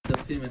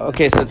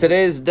Okay, so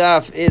today's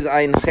daf is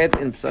Ayin Chet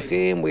in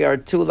Psachim. We are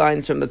 2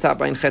 lines from the top,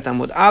 Ayin Chet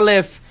Amud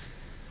Aleph.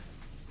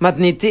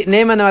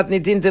 Neman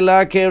matnitin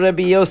tela ke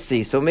Rabbi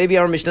Yossi. So maybe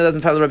our Mishnah doesn't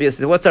follow Rabbi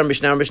Yossi. So what's our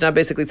Mishnah? Our Mishnah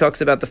basically talks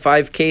about the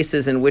 5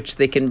 cases in which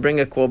they can bring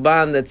a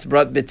korban that's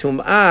brought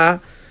bitum'ah,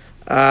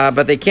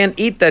 but they can't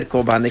eat that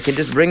korban. They can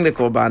just bring the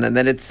korban. And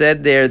then it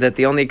said there that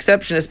the only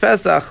exception is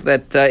Pesach,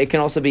 that it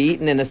can also be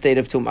eaten in a state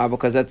of tum'ah,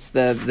 because that's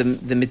the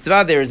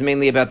mitzvah there is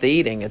mainly about the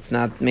eating. It's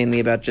not mainly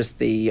about just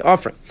the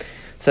offering.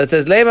 So it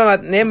says, Nema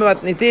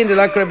matnitin de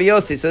lak Rabbi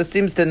Yossi. So this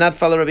seems to not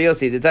follow Rabbi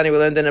Yossi. The Tani will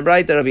learn in a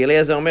brighter. Rabbi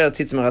Eliezer Omer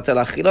atzitz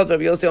meratel achilot.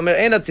 Rabbi Yossi Omer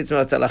ein atzitz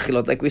meratel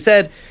achilot. Like we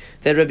said,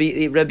 that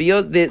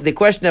the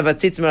question of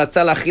atzitz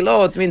meratel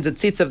achilot means the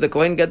tzitz of the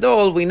Kohen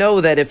Gadol. We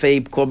know that if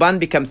a korban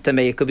becomes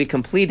tamei, it could be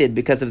completed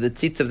because of the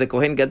tzitz of the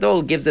Kohen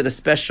Gadol gives it a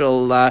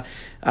special,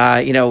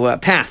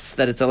 pass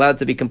that it's allowed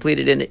to be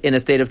completed in a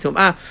state of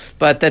tum'ah.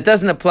 But that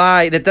doesn't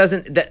apply.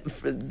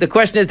 The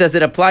question is, does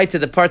it apply to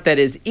the part that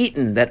is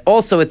eaten? That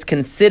also it's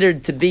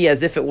considered to be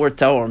as if it were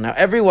tahor. Now,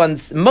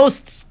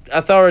 most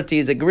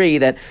authorities agree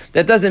that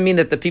doesn't mean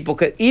that the people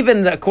could,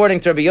 even according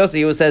to Rabbi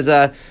Yossi, who says,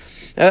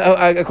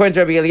 according to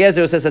Rabbi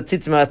Eliezer, who says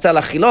atzitz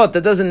meratel achilot,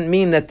 that doesn't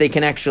mean that they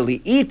can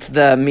actually eat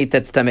the meat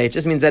that's tamei. It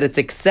just means that it's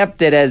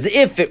accepted as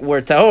if it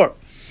were tahor.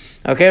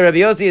 Okay, Rabbi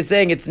Yossi is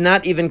saying it's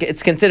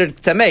considered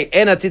tamei.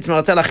 En atzitz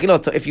meratel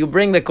achilot. So if you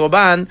bring the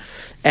korban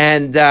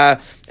and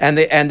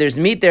there's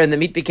meat there, and the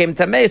meat became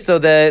tamei, so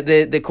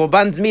the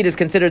korban's meat is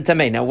considered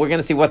tamei. Now we're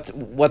going to see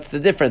what's the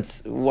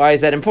difference. Why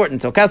is that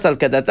important? So kasal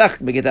kadatach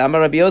begita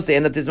amar Rabbi Yossi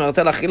en atzitz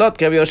meratel achilot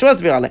ke Rabbi Yoshua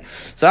asbir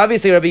aleh. So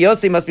obviously Rabbi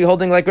Yossi must be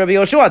holding like Rabbi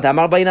Yoshua,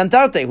 Amar Bayin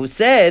Antarte, who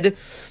said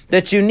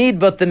that you need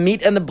both the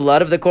meat and the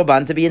blood of the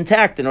korban to be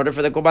intact in order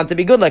for the korban to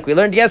be good, like we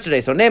learned yesterday.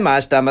 So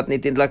nemash tamat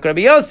nitin like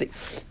Rabbi Yossi,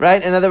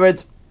 right? In other words,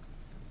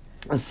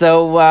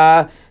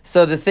 so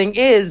the thing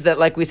is that,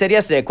 like we said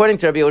yesterday, according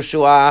to Rabbi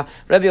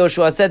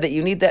Yoshua said that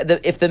you need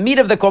that if the meat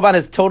of the korban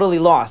is totally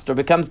lost or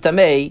becomes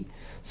tamei,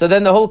 so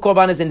then the whole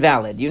korban is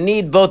invalid. You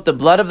need both the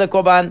blood of the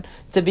korban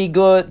to be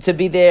good, to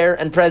be there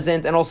and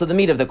present, and also the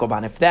meat of the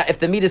korban. If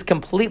the meat is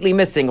completely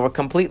missing or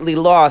completely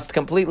lost,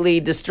 completely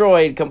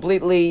destroyed,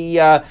 completely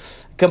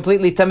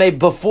tamei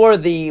before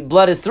the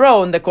blood is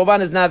thrown, the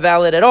korban is not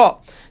valid at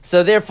all.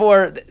 So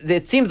therefore,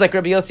 it seems like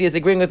Rabbi Yossi is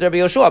agreeing with Rabbi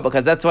Yoshua,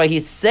 because that's why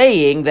he's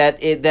saying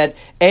that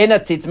ein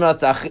atzitz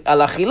meratel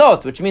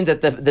achilot, which means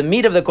that the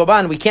meat of the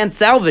korban, we can't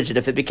salvage it.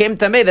 If it became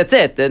tamei, that's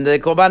it. Then the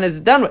korban is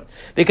done with.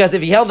 Because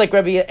if he held like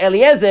Rabbi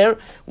Eliezer,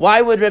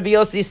 why would Rabbi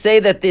Yossi say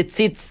that the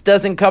tzitz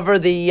doesn't cover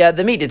the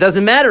meat? It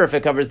doesn't matter if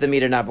it covers the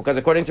meat or not, because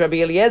according to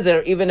Rabbi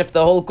Eliezer, even if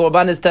the whole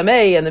korban is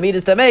tamei and the meat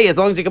is tamei, as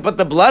long as you can put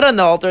the blood on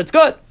the altar, it's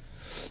good.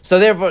 So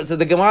therefore,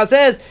 the Gemara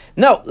says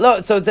no.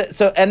 So,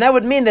 and that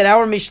would mean that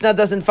our Mishnah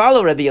doesn't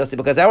follow Rabbi Yossi,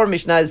 because our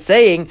Mishnah is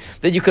saying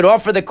that you could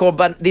offer these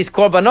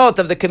korbanot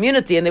of the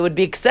community, and they would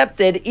be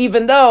accepted,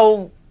 even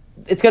though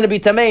it's going to be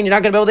tamei and you're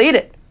not going to be able to eat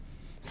it.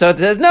 So it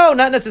says no,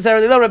 not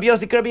necessarily. No, Rabbi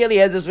Yossi, Rabbi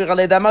Eliezer,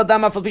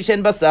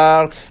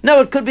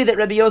 no, it could be that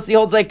Rabbi Yossi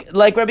holds like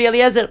Rabbi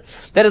Eliezer,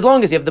 that as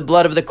long as you have the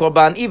blood of the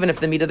korban, even if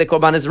the meat of the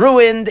korban is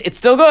ruined, it's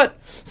still good.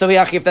 So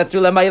if that's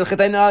true,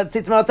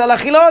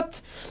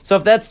 so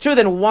if that's true,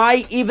 then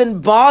why even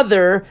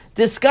bother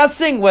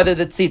discussing whether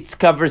the tzitz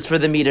covers for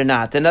the meat or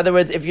not? In other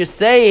words, if you're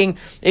saying,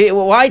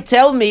 why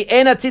tell me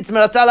en tzitz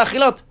meratel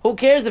achilot? Who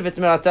cares if it's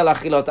meratel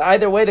achilot?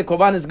 Either way, the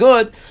korban is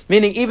good.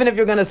 Meaning, even if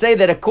you're going to say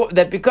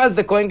that because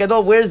the Kohen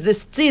Gadol wears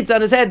this tzitz on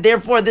his head,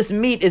 therefore this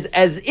meat is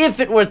as if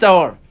it were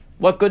tahor.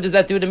 What good does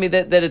that do to me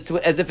that it's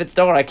as if it's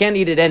tahor? I can't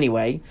eat it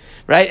anyway,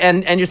 right?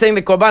 And you're saying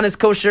the korban is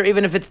kosher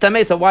even if it's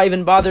tamei, so why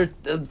even bother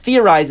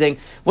theorizing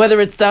whether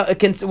it's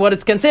what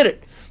it's considered?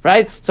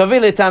 Right? So,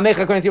 according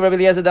to Rabbi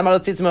Eliezer,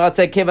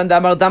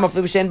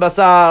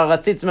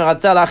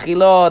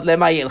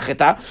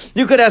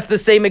 you could ask the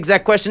same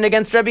exact question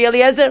against Rabbi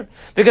Eliezer,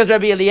 because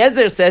Rabbi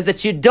Eliezer says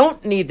that you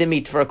don't need the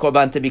meat for a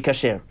korban to be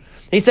kasher.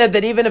 He said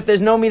that even if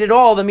there's no meat at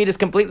all, the meat is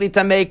completely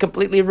tamei,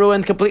 completely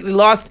ruined, completely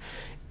lost,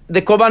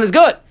 the korban is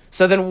good.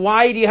 So then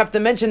why do you have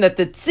to mention that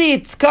the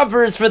tzitz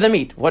covers for the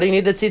meat? What do you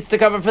need the tzitz to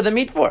cover for the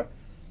meat for?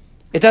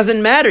 It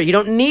doesn't matter. You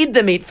don't need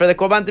the meat for the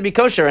korban to be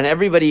kosher, and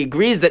everybody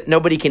agrees that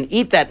nobody can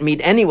eat that meat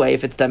anyway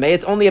if it's tamei.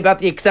 It's only about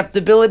the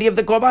acceptability of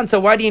the korban. So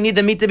why do you need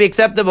the meat to be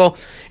acceptable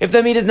if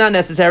the meat is not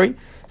necessary?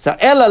 So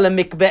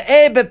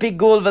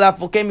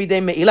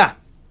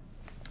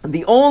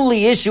the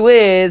only issue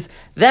is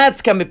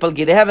that's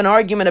kamipalgi. They have an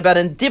argument about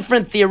a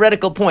different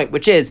theoretical point,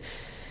 which is,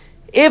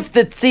 if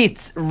the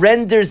tzitz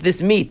renders this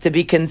meat to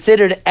be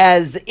considered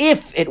as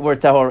if it were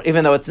tahor,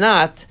 even though it's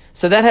not,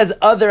 so that has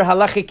other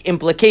halachic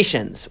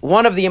implications.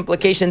 One of the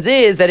implications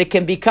is that it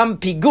can become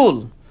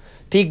pigul.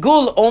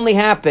 Pigul only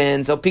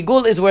happens, so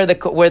pigul is where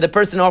the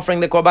person offering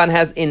the korban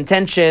has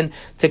intention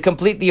to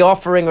complete the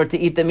offering or to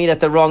eat the meat at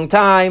the wrong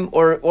time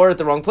or at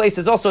the wrong place.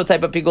 There's also a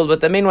type of pigul,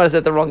 but the main one is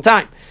at the wrong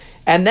time.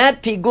 And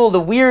that pigul, the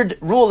weird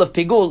rule of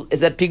pigul, is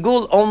that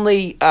pigul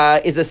only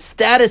is a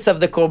status of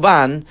the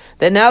korban,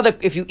 that now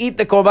if you eat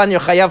the korban,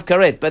 you're chayav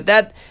karet. But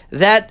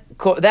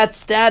that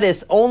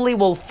status only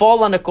will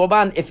fall on a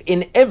korban if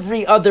in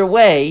every other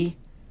way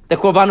the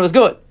korban was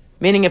good.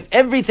 Meaning if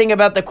everything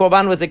about the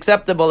korban was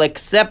acceptable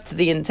except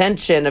the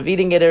intention of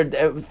eating it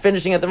or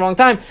finishing at the wrong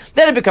time,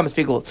 then it becomes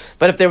pigul.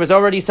 But if there was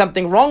already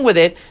something wrong with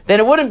it, then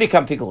it wouldn't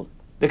become pigul.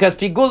 Because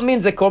pigul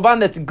means a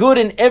korban that's good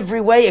in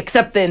every way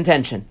except the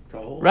intention.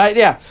 Right?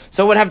 Yeah.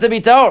 So it would have to be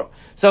tahor.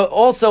 So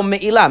also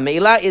me'ilah.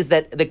 Me'ilah is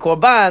that the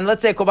korban,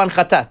 let's say a korban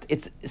chatat,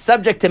 it's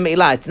subject to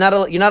me'ilah. It's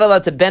not, you're not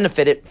allowed to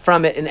benefit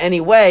from it in any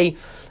way,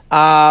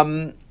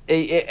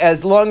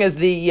 as long as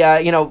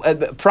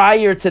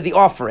prior to the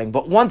offering.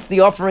 But once the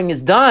offering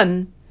is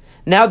done,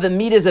 now the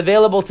meat is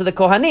available to the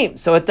Kohanim,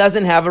 so it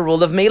doesn't have a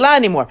rule of Meilah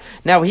anymore.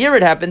 Now here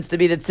it happens to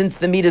be that since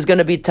the meat is going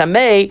to be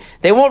Tamei,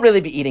 they won't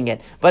really be eating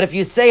it. But if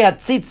you say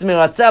Hatzitz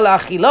Miratzal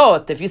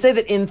Achilot, if you say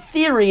that in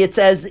theory it's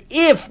as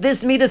if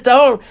this meat is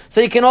Tahor,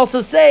 so you can also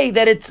say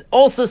that it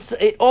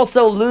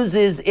also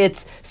loses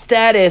its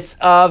status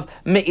of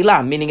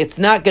Meilah, meaning it's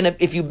not going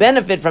to, if you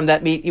benefit from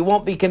that meat, you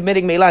won't be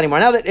committing Meilah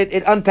anymore. Now that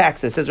it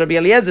unpacks this, says Rabbi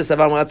Eliezer,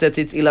 Savar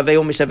Miratzitz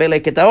Ilaveu Mishavele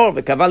Ketahor,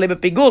 Vekavale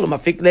Bepigul,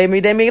 Mafik Le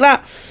Midei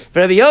Meilah.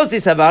 Rabbi Yossi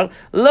סבר,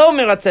 לא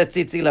מרצה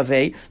ציץ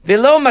ילווה,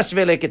 ולא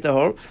משווה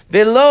לכטהור,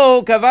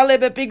 ולא קבע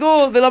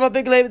בפיגול, ולא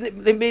מפיק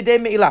בידי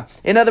מעילה.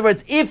 In other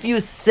words, if you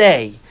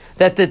say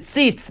that the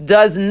tzitz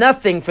does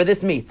nothing for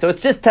this meat, so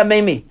it's just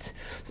tamei meat.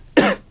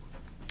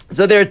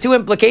 So there are two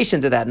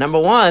implications of that. Number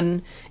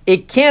one,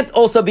 it can't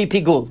also be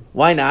pigul.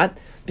 Why not?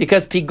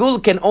 Because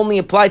pigul can only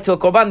apply to a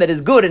korban that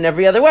is good in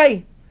every other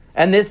way.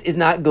 And this is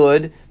not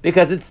good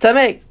because it's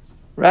tamei.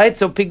 Right?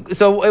 So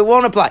it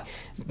won't apply.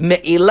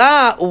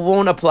 Me'ilah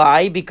won't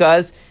apply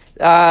because,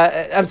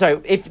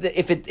 if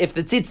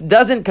the tzitz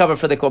doesn't cover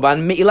for the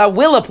korban, me'ilah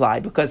will apply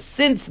because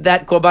since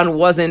that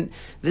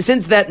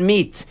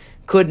meat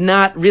could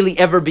not really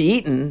ever be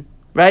eaten,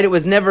 right? It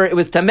was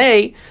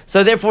tamei,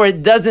 so therefore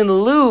it doesn't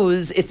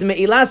lose its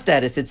me'ilah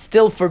status. It's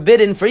still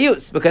forbidden for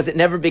use because it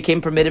never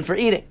became permitted for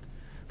eating.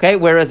 Okay,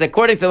 whereas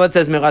according to what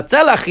says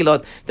Miratzal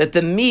Achilot, that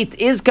the meat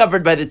is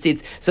covered by the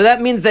tzitz, so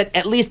that means that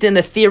at least in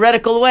a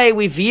theoretical way,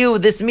 we view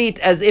this meat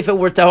as if it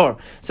were tahor.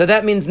 So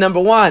that means, number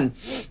one,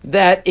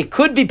 that it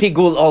could be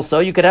pigul also.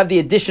 You could have the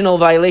additional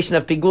violation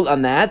of pigul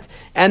on that.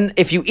 And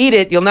if you eat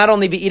it, you'll not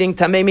only be eating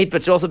tamei meat,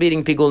 but you'll also be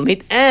eating pigul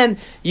meat. And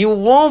you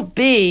won't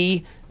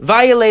be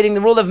violating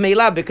the rule of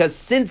Meilah, because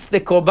since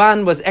the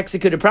korban was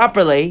executed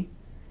properly,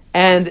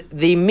 and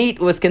the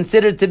meat was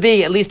considered to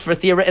be, at least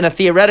in a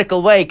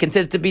theoretical way,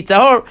 considered to be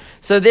tahor.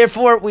 So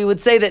therefore, we would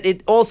say that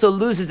it also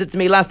loses its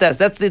milah status.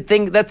 That's the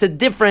thing. That's a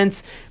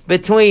difference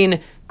between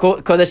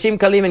kodashim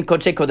kalim and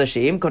kodesh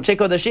kodashim. Kodesh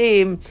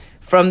kodashim,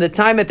 from the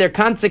time that they're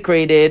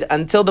consecrated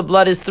until the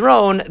blood is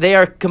thrown, they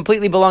are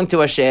completely belong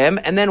to Hashem.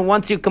 And then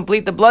once you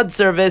complete the blood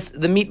service,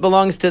 the meat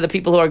belongs to the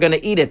people who are going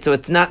to eat it. So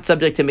it's not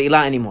subject to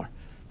milah anymore.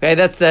 Okay,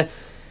 that's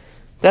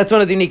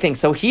one of the unique things.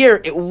 So here,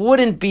 it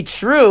wouldn't be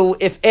true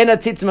if ena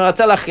tzitz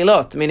meratzal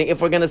achilot, meaning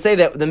if we're going to say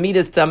that the meat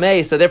is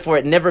tamei, so therefore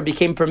it never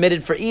became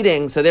permitted for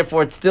eating, so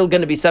therefore it's still going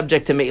to be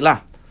subject to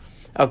me'ilah.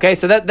 Okay,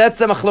 so that's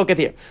the machloket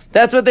here.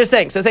 That's what they're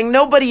saying. So saying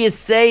nobody's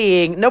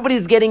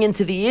getting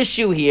into the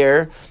issue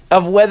here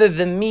of whether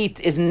the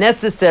meat is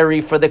necessary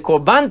for the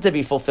korban to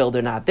be fulfilled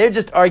or not. They're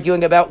just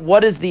arguing about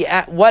what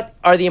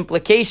are the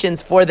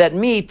implications for that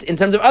meat in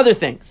terms of other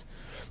things.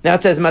 Now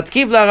it says,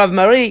 Matkiv la Rav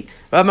Mari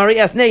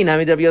asnei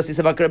nami Rabbi Yossi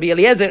sabak Rabbi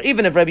Eliezer,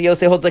 even if Rabbi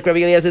Yossi holds like Rabbi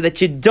Eliezer that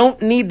you don't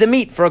need the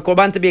meat for a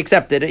korban to be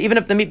accepted, even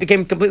if the meat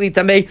became completely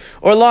tamei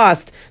or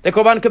lost, the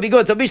korban could be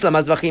good. So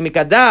bishlam azvachim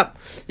mikadab.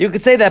 You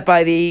could say that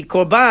by the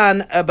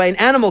korban, by an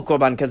animal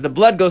korban, because the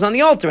blood goes on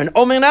the altar, and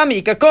omer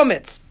nami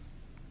ikakometz.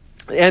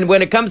 And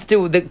when it comes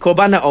to the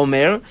korban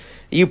ha'omer,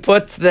 you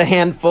put the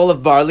handful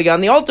of barley on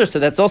the altar, so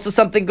that's also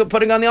something good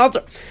putting on the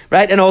altar,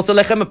 right? And also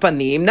lechem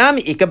apanim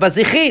nami ika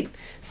bazichin.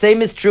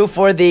 Same is true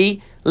for the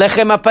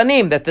lechem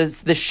apanim, that the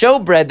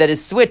showbread that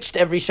is switched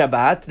every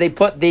Shabbat. They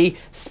put the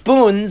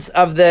spoons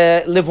of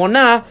the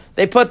livona,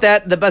 they put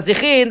the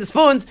bazichin, the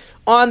spoons,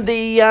 on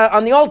the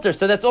altar.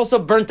 So that's also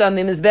burnt on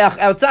the mizbeach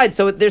outside.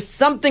 So there's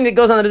something that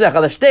goes on the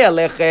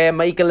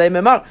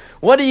mizbeach.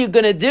 What are you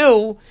going to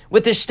do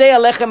with the shtei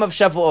alechem of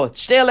Shavuot?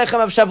 Shtei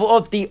alechem of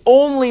Shavuot, the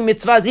only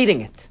mitzvah is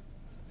eating it.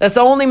 That's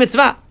the only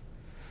mitzvah.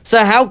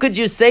 So how could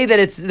you say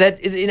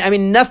that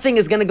nothing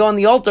is going to go on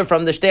the altar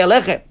from the shtei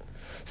alechem?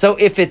 So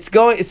if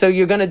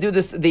you're going to do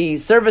the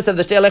service of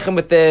the shtei alechem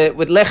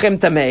with lechem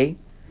tamei.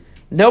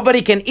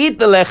 Nobody can eat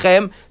the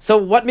lechem. So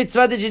what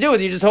mitzvah did you do?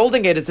 You're just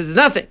holding it. It's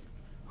nothing.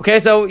 Okay,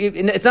 so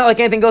it's not like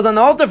anything goes on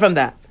the altar from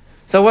that.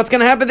 So what's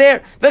going to happen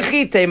there? And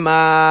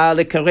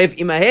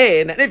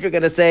if you're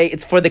going to say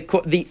it's for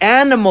the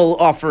animal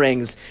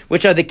offerings,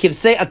 which are the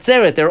kivsei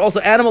atzeret, there are also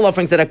animal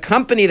offerings that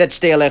accompany that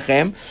shtei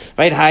alechem,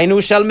 right? Hainu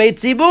shalmei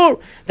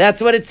tzibur.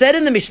 That's what it said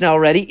in the Mishnah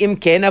already.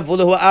 Imken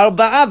avuluhu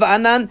arba'a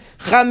va'anan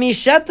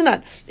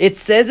chamishatnan. It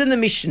says in the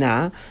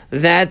Mishnah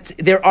that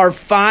there are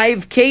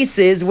 5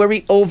 cases where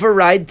we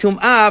override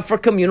tum'ah for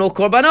communal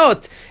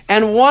korbanot,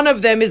 and one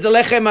of them is the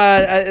lechem,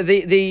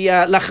 the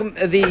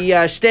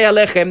shtei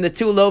alechem, the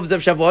 2 loaves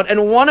of Shavuot,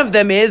 and one of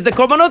them is the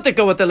korbanot that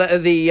go with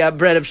the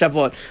bread of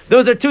Shavuot.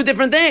 Those are 2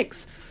 different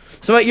things.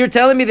 So what you're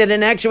telling me that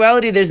in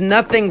actuality there's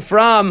nothing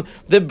from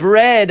the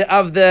bread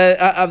of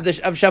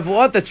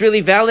Shavuot that's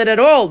really valid at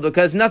all,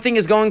 because nothing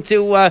is going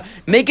to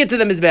make it to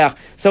the mizbeach.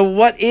 So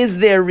what is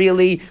there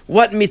really?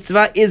 What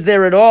mitzvah is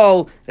there at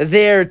all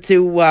there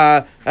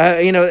to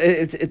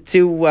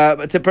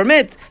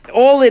permit?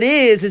 All it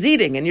is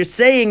eating, and you're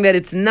saying that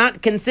it's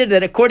not considered,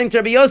 that according to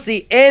Rabbi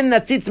Yossi, en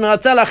natzitz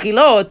me'atzal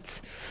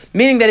achilot,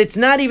 meaning that it's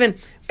not even.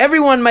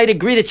 Everyone might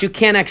agree that you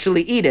can't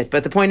actually eat it,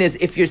 but the point is,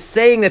 if you're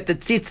saying that the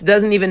tzitz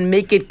doesn't even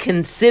make it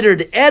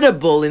considered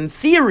edible in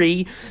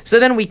theory, so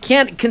then we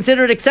can't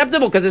consider it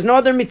acceptable because there's no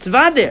other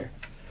mitzvah there.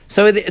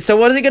 So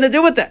what is he going to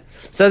do with that?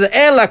 So the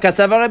Ela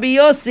Kasava Rabbi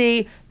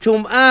Yossi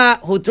Tum'ah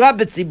Hutra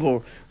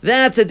B'tzibur.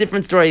 That's a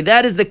different story.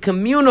 That is the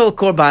communal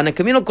korban. A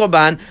communal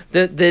korban,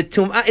 the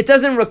tum'ah, it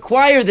doesn't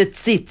require the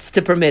tzitz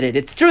to permit it.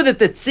 It's true that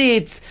the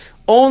tzitz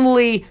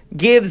only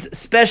gives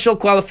special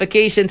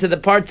qualification to the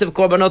parts of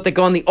korbanot that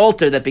go on the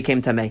altar that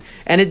became tamei.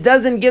 And it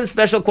doesn't give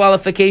special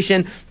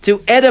qualification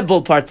to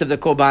edible parts of the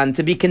korban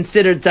to be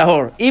considered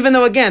tahor. Even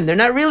though, again, they're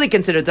not really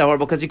considered tahor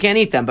because you can't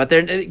eat them, but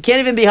they can't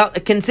even be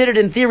considered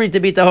in theory to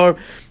be tahor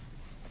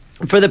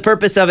for the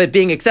purpose of it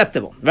being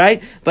acceptable,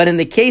 right? But in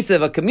the case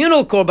of a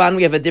communal korban,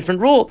 we have a different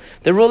rule.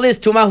 The rule is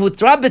tumah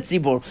hutra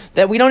b'tzibur,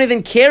 that we don't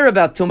even care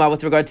about tumah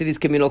with regard to these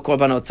communal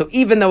korbanot. So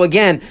even though,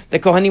 again, the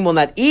kohanim will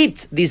not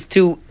eat these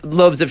 2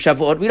 loaves of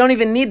Shavuot, we don't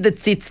even need the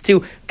tzitz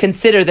to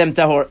consider them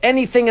tahor.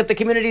 Anything that the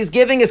community is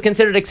giving is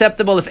considered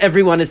acceptable if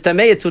everyone is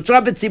tamei. It's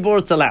hutra b'tzibur,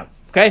 it's allowed.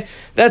 Okay,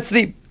 that's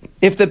the.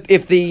 If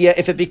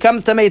it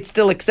becomes tamei, it's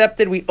still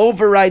accepted. We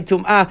override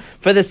tum'ah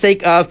for the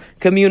sake of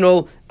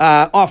communal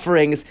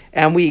offerings,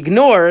 and we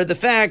ignore the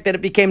fact that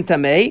it became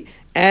tamei,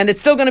 and it's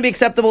still going to be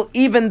acceptable,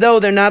 even though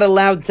they're not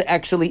allowed to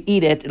actually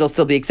eat it. It'll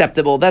still be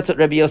acceptable. That's what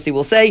Rabbi Yossi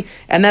will say,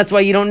 and that's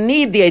why you don't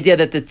need the idea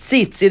that the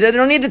tzitz. You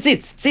don't need the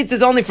tzitz. Tzitz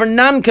is only for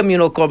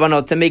non-communal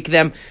korbanot to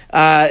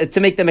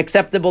make them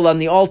acceptable on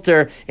the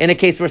altar in a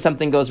case where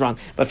something goes wrong.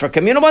 But for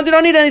communal ones, you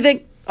don't need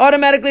anything.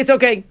 Automatically, it's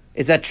okay.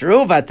 Is that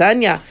true?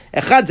 Vatanya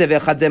echad ze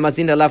ve'echad ze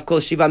mazin alav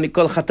kol shiva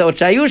mikol chataot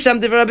shayu sham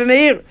divrei Rabbi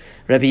Meir.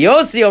 Rabbi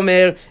Yossi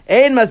omer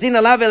ein mazin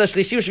alav ela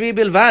shlishi u'shvi'i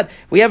bilvad.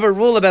 We have a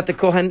rule about the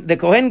kohen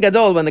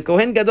gadol. When the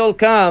kohen gadol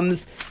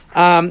comes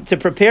to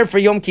prepare for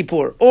Yom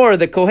Kippur, or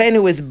the kohen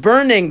who is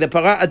burning the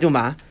para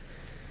aduma.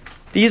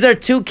 These are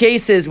 2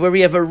 cases where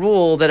we have a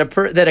rule that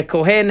a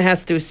kohen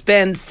has to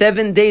spend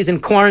 7 days in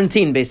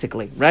quarantine,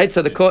 basically, right?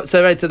 So the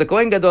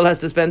kohen gadol has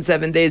to spend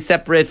 7 days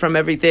separate from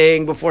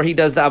everything before he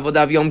does the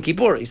avodah of Yom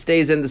Kippur. He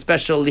stays in the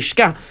special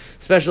lishka,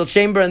 special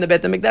chamber in the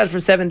Beit HaMikdash for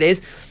 7 days.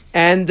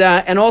 And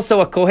also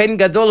a kohen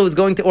gadol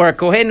a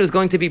kohen who's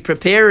going to be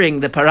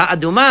preparing the para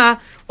aduma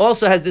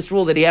also has this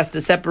rule that he has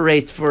to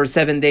separate for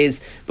 7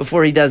 days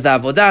before he does the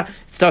avodah.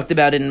 It's talked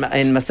about in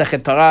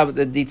Masechet Para,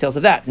 the details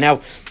of that.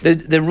 Now,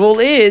 the rule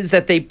is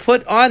that they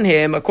put on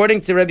him,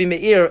 according to Rabbi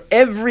Meir,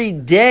 every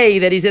day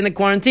that he's in the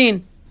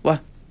quarantine.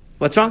 What?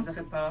 What's wrong?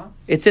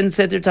 It's in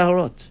Seder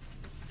Tahorot.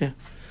 Yeah.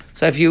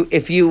 So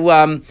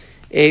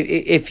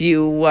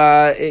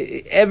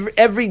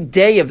every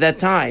day of that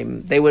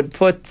time they would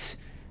put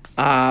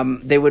para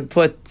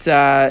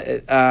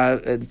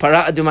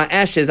aduma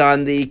ashes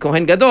on the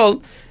Kohen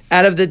Gadol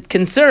out of the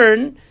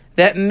concern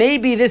that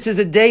maybe this is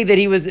a day that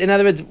he was, in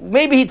other words,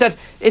 maybe he touched.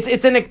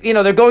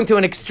 They're going to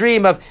an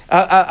extreme of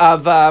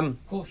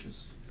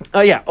cautious.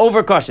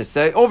 Overcautious,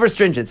 over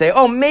stringent. Say,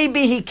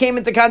 maybe he came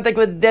into contact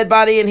with a dead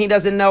body and he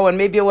doesn't know, and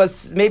maybe it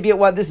was.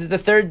 This is the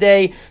 3rd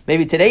day.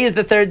 Maybe today is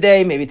the 3rd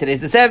day. Maybe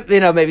today's the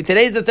 7th. Maybe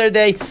today's the 3rd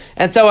day,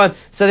 and so on.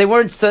 So they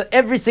weren't. So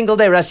every single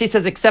day, Rashi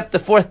says, except the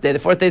 4th day. The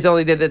 4th day is the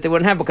only day that they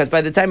wouldn't have, because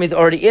by the time he's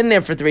already in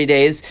there for 3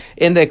 days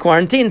in the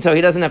quarantine, so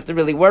he doesn't have to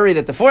really worry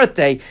that the 4th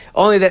day.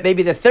 Only that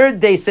maybe the 3rd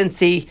day, since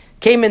he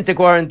came into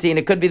quarantine,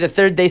 it could be the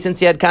 3rd day since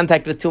he had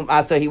contact with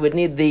tum'ah, so he would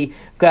need the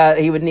para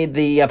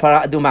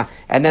aduma,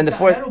 and then the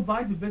 4th.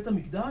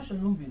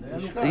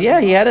 Yeah,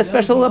 he had a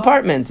special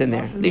apartment in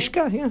there,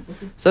 lishka. Yeah.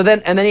 So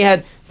then he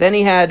had the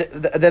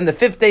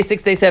 5th day,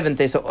 6th day, 7th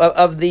day. So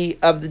of the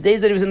days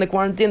that he was in the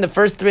quarantine, the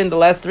first 3 and the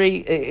last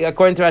 3,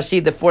 according to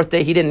Rashi, the 4th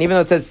day he didn't. Even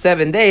though it says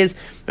 7 days,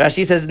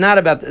 Rashi says know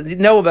about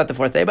the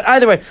 4th day. But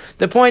either way,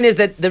 the point is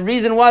that the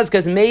reason was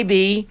because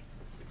maybe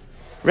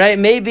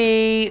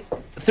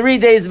 3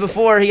 days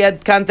before he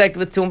had contact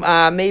with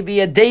tum'ah, maybe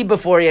a day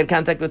before he had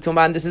contact with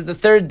tum'ah, and this is the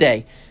 3rd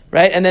day,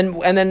 right? And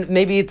then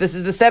maybe this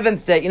is the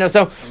 7th day,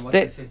 So and what's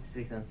the 5th,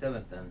 6th, and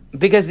 7th then?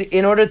 Because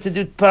in order to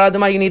do para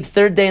aduma, you need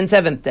 3rd day and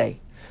 7th day.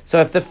 So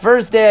if the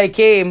first day I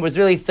came was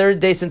really third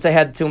day since I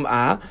had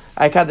tum'ah,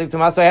 I got the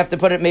tum'ah, so I have to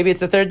put it, maybe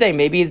it's the third day.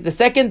 Maybe the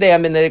second day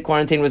I'm in the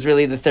quarantine was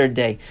really the third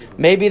day.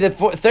 Maybe the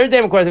third day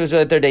I'm in quarantine was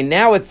really the third day.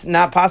 Now it's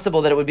not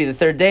possible that it would be the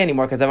third day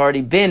anymore because I've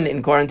already been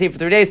in quarantine for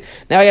 3 days.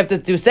 Now I have to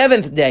do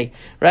seventh day,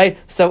 right?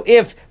 So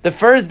if the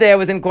first day I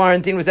was in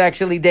quarantine was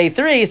actually day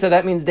 3, so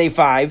that means day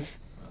 5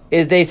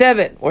 is day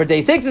 7, or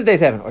day 6 is day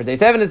 7, or day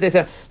 7 is day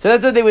 7. So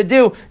that's what they would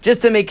do,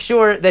 just to make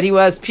sure that he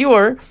was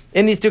pure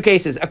in these two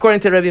cases,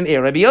 according to Rabbi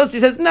Meir. Rabbi Yossi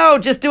says, no,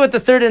 just do it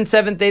the 3rd and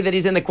 7th day that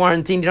he's in the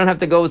quarantine. You don't have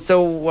to go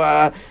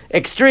so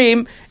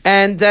extreme.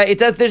 And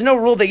there's no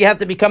rule that you have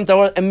to become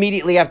tahor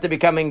immediately after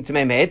becoming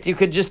Tamei Met. You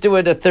could just do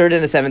it a 3rd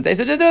and a 7th day.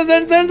 So just do a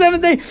 3rd and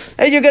 7th day,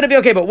 and you're going to be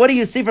okay. But what do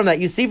you see from that?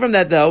 You see from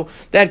that, though,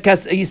 that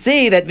you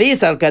see that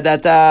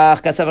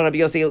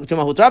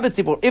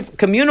if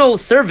communal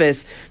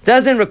service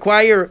doesn't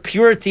require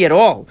purity at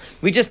all,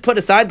 we just put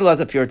aside the laws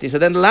of purity. So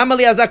then,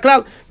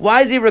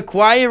 why is he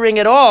requiring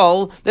at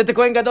all that the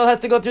Kohen Gadol has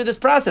to go through this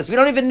process? We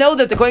don't even know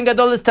that the Kohen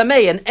Gadol is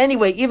Tamei. And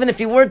anyway, even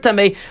if you were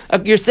Tamei,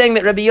 you're saying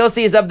that Rabbi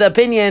Yossi is of the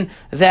opinion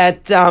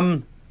that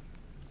tum'ah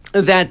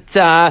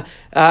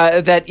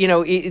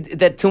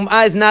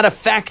is not a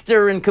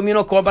factor in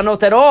communal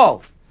korbanot at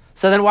all.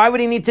 So then why would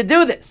he need to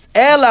do this?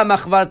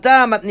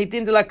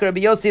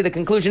 The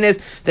conclusion is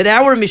that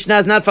our Mishnah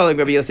is not following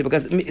Rabbi Yossi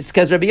because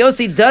Rabbi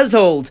Yossi does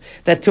hold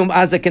that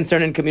tum'ah is a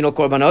concern in communal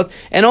korbanot,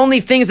 and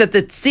only things that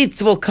the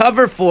tzitz will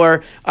cover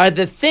for are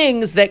the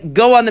things that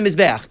go on the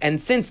mizbeach.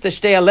 And since the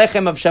shtei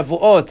alechem of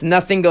Shavuot,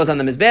 nothing goes on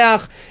the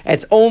mizbeach,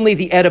 it's only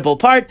the edible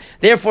part.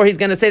 Therefore, he's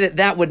going to say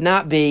that would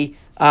not be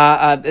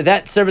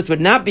that service would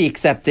not be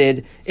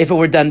accepted if it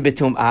were done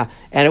bitum'ah,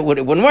 and it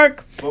wouldn't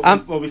work.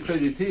 Well, we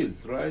said it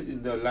is, right?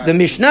 In the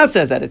Mishnah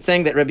says that. It's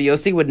saying that Rabbi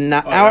Yossi would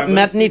not. Our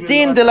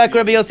matnitin de like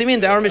Rabbi Yossi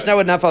means our Mishnah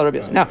would not follow Rabbi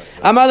Yossi. Now,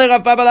 Amar le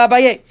Rav Papa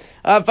Abaye.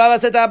 Papa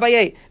said to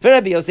Abaye,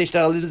 Rabbi Yossi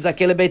shtar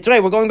l'zakel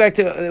beitrei. We're going back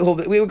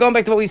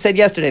to what we said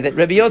yesterday, that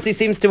Rabbi Yossi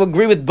seems to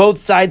agree with both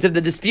sides of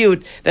the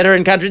dispute that are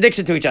in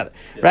contradiction to each other.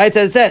 Yeah. Right?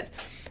 So it says,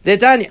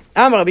 Detanya,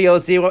 Amar Rabbi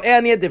Yossi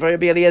ro'eh divrei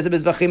Rabbi Eliezer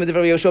b'zvachim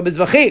divrei Yoshua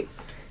b'zvachim.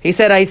 He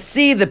said, I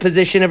see the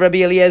position of Rabbi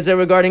Eliezer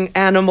regarding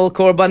animal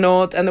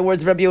korbanot and the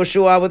words of Rabbi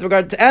Yoshua with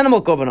regard to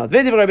animal korbanot.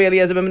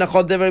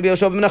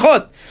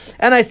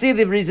 And I see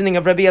the reasoning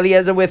of Rabbi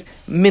Eliezer with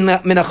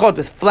minachot,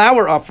 with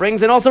flour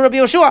offerings, and also Rabbi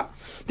Yoshua.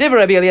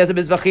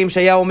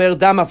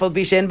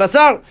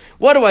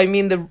 What do I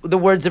mean the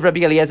words of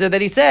Rabbi Eliezer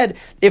that he said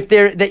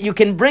that you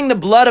can bring the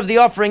blood of the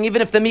offering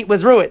even if the meat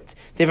was ruined?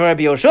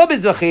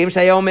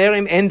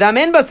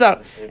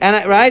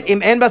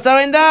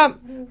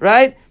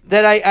 Right?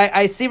 That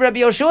I see Rabbi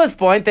Yoshua's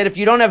point that if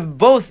you don't have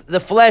both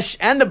the flesh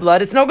and the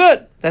blood, it's no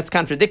good. That's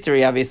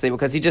contradictory, obviously,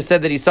 because he just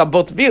said that he saw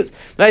both views.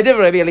 That I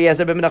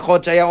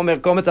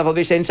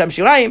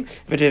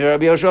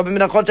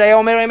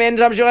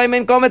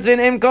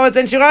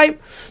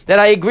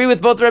agree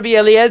with both Rabbi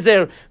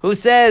Eliezer, who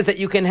says that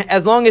you can,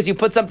 as long as you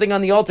put something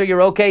on the altar,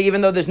 you're okay,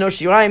 even though there's no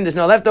shiraim, there's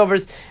no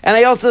leftovers. And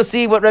I also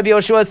see what Rabbi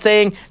Yoshua is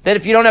saying, that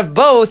if you don't have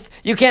both,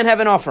 you can't have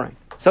an offering.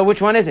 So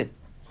which one is it?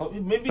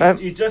 Maybe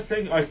you're just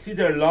saying, I see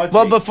their logic.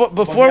 Well,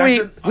 before we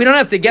don't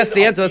have to guess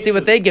the answer. Let's see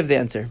what they give the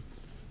answer.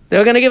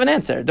 They're going to give an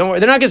answer. Don't worry.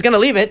 They're not just going to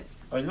leave it.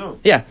 I know.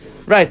 Yeah,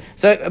 right.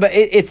 So, but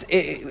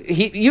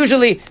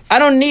usually, I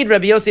don't need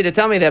Rabbi Yossi to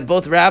tell me that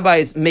both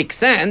rabbis make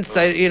sense.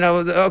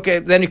 Okay,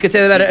 then you could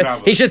say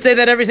that. He should say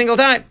that every single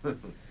time.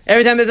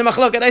 Every time there's a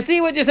machloket, I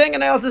see what you're saying,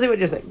 and I also see what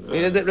you're saying.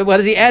 What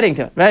is he adding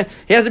to it, right?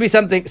 He has to be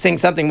saying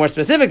something more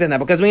specific than that,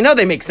 because we know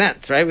they make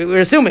sense, right? We're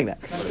assuming that,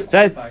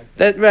 right?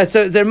 Right.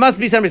 So there must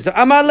be somebody. So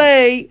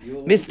Amalei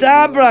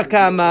Mistabra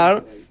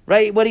Kamar,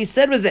 right? What he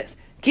said was this.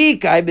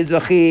 But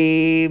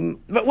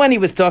when he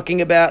was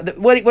talking about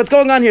what's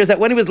going on here is that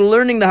when he was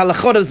learning the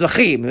halachot of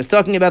zvachim, he was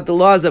talking about the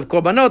laws of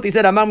korbanot. He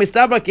said, "Amar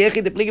mistabra ki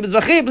echi depligi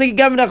b'zvachim pligi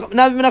gav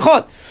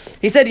minachot."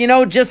 He said,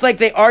 just like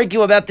they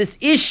argue about this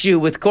issue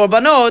with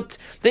korbanot,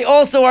 they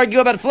also argue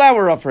about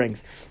flour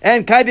offerings.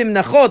 And kai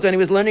b'minachot, when he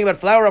was learning about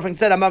flour offerings,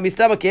 said, "Amar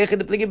mistabra ki echi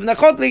depligi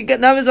b'minachot pligi gav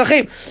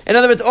b'zvachim." In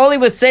other words, all he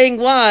was saying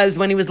was,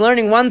 when he was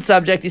learning one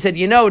subject, he said,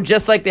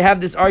 just like they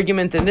have this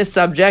argument in this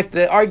subject,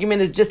 the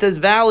argument is just as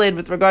valid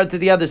with regard to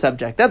the other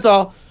subject. That's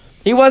all.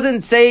 He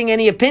wasn't saying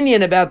any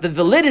opinion about the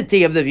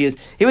validity of the views.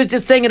 He was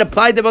just saying it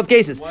applied to both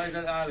cases. Why is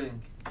that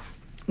adding?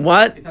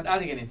 What? It's not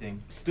adding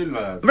anything. Still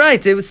not adding.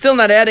 Right, it was still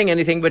not adding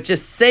anything, but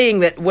just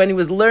saying that when he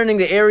was learning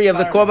the area of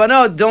the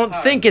korbanot, don't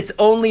think it's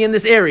only in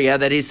this area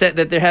that he said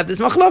that they have this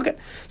machloket.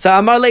 So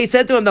Amar Lei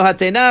said to him, that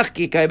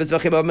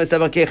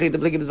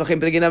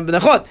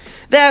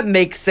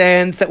makes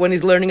sense that when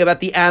he's learning about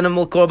the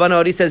animal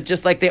korbanot, he says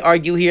just like they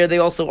argue here, they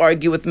also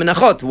argue with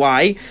menachot.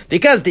 Why?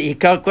 Because the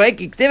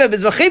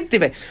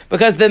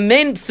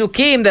main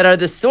psukim that are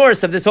the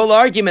source of this whole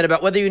argument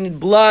about whether you need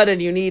blood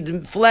and you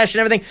need flesh and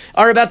everything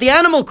are about the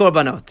animal animal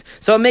korbanot.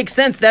 So it makes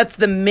sense. That's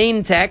the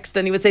main text,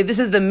 and he would say this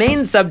is the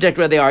main subject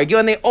where they argue,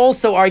 and they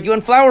also argue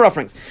on flour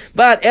offerings.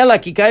 But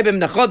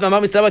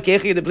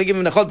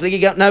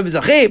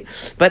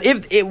but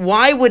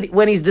why would,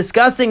 when he's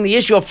discussing the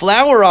issue of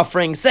flour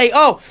offerings, say,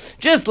 oh,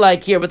 just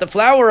like here with the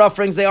flour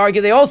offerings, they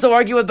argue. They also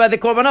argue it by the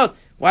korbanot.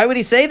 Why would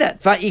he say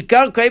that?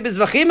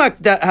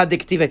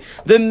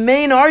 The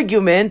main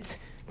argument,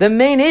 the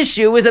main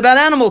issue is about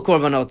animal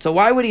korbanot. So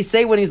why would he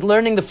say when he's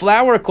learning the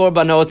flour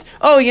korbanot,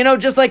 oh,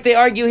 just like they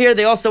argue here,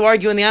 they also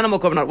argue in the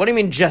animal korbanot? What do you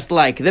mean just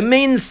like? The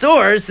main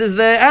source is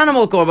the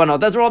animal korbanot.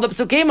 That's where all the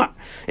psukim are.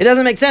 It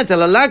doesn't make sense.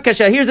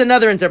 Here's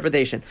another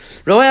interpretation.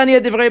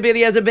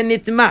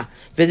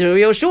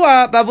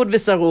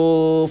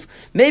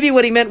 Maybe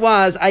what he meant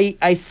was,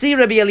 I see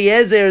Rabbi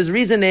Eliezer's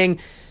reasoning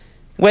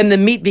when the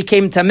meat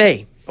became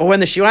tameh, or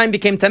when the shirayim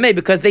became tameh,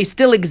 because they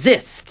still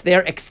exist. They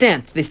are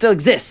extant. They still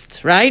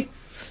exist, right?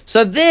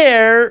 So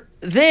there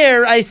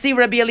I see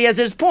Rabbi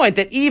Eliezer's point,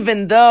 that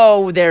even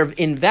though they're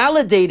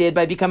invalidated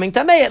by becoming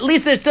tameh, at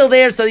least they're still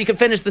there, so you can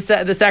finish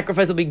the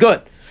sacrifice will be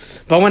good.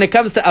 But when it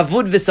comes to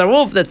avud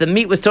v'saruf, that the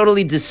meat was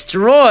totally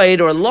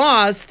destroyed or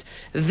lost,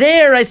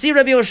 there I see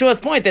Rabbi Yeshua's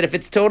point, that if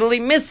it's totally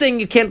missing,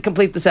 you can't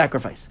complete the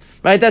sacrifice.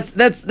 Right? That's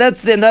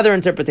another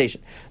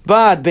interpretation.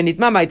 But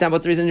benitma ma'aitam,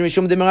 what's the reason?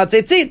 Mishum demirat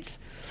tzitz.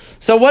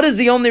 So what is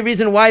the only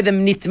reason why the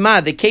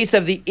nitma, the case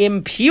of the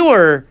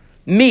impure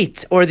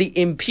meat or the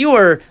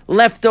impure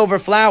leftover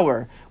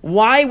flour,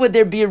 why would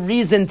there be a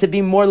reason to be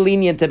more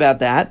lenient about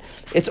that?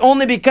 It's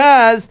only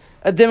because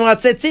the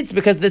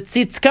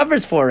tzitz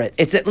covers for it.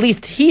 It's at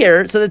least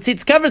here, so the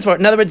tzitz covers for it.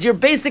 In other words, you're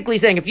basically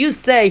saying, if you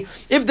say,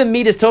 if the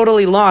meat is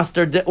totally lost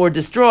or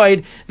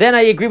destroyed, then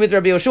I agree with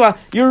Rabbi Yoshua,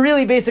 you're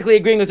really basically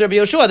agreeing with Rabbi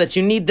Yoshua that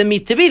you need the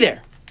meat to be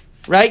there.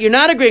 Right? You're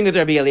not agreeing with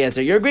Rabbi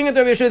Eliezer. You're agreeing with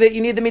Rabbi Yoshua that you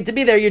need the meat to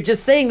be there. You're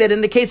just saying that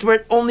in the case where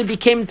it only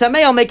became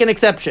tameh, I'll make an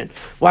exception.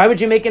 Why would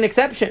you make an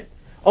exception?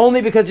 Only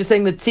because you're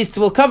saying the tzitz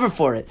will cover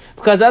for it.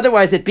 Because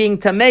otherwise it being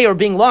tameh or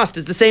being lost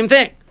is the same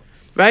thing.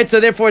 Right? So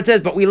therefore it says,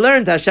 but we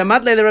learned, we already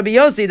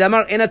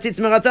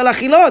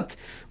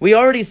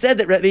said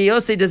that Rabbi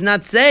Yossi does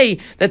not say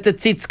that the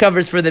tzitz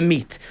covers for the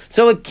meat.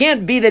 So it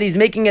can't be that he's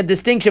making a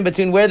distinction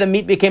between where the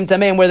meat became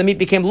tameh and where the meat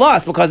became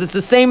lost, because it's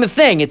the same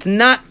thing. It's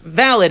not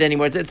valid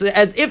anymore. It's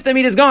as if the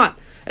meat is gone,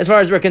 as far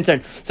as we're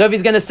concerned. So if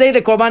he's going to say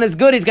the korban is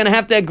good, he's going to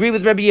have to agree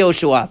with Rabbi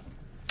Yoshua.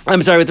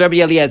 With Rabbi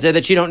Eliezer,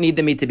 that you don't need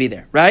the meat to be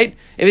there, right?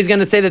 If he's going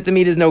to say that the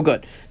meat is no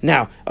good.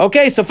 Now,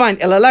 okay, so fine.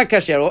 He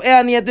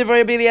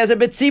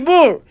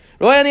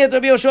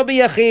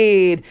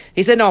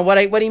said, no,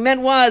 what he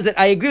meant was that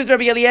I agree with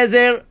Rabbi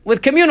Eliezer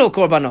with communal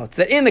korbanot,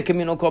 that in the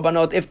communal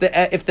korbanot,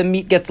 if the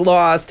meat gets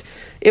lost,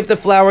 if the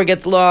flour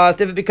gets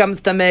lost, if it becomes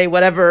tameh,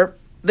 whatever,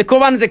 the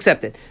korban is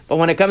accepted. But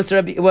when it comes to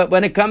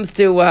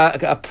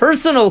a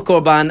personal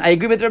korban, I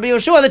agree with Rabbi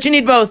Yoshua that you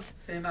need both.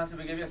 Same answer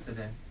we gave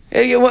yesterday.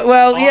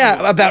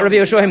 About Rabbi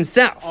Yoshua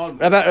himself.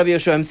 About Rabbi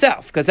Yoshua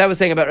himself, because I was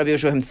saying about Rabbi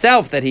Yoshua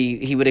himself that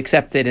he would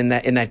accept it in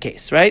that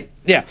case, right?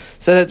 Yeah.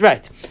 So that's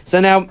right.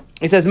 So now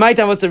he says,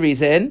 "Maitam, what's the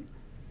reason?"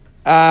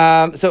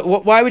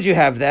 Why would you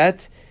have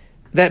that?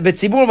 That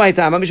betzibur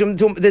maitam,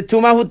 the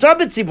tumah hutra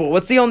betzibur.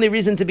 What's the only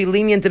reason to be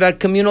lenient about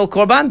communal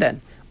korban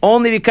then?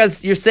 Only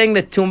because you're saying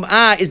that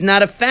tumah is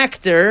not a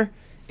factor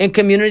in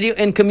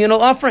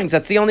communal offerings.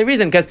 That's the only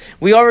reason, because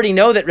we already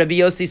know that Rabbi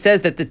Yossi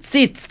says that the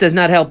tzitz does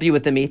not help you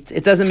with the meat.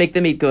 It doesn't make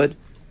the meat good,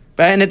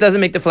 right? And it doesn't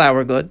make the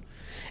flour good.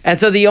 And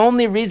so the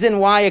only reason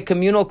why a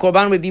communal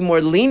korban would be more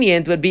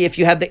lenient would be if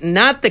you had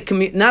not the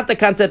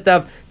concept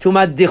of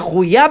tumah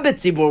dechuya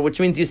betzibur, which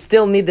means you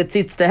still need the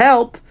tzitz to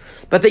help,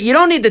 but that you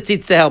don't need the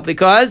tzitz to help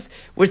because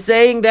we're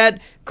saying that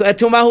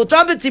tumah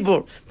hutra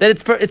betzibur, that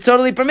it's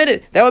totally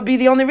permitted. That would be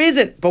the only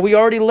reason. But we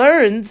already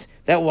learned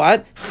that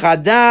what? We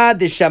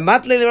already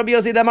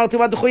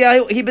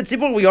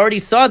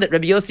saw that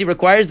Rabbi Yossi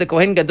requires the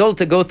Kohen Gadol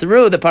to go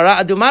through the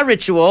Para Aduma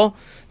ritual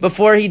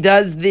before he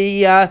does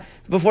the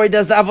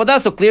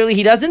avodah. So clearly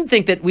he doesn't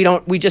think that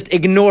we just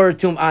ignore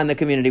tum'ah in the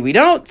community. We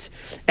don't.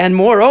 And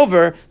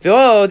moreover,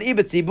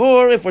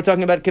 if we're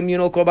talking about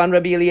communal korban,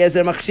 Rabbi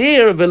Eliezer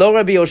machshir v'lo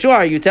Rabbi Yoshua,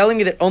 are you telling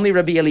me that only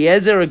Rabbi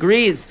Eliezer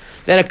agrees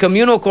that a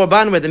communal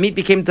korban where the meat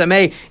became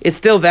tameh is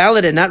still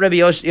valid and not Rabbi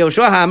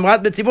Yoshua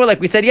ha'amrat b'tzibur, like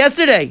we said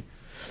yesterday?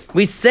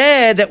 We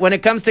said that when it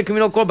comes to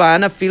communal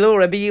korban, afilu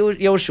Rabbi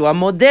Yoshua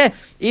modeh,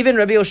 even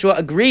Rabbi Yoshua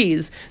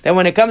agrees that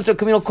when it comes to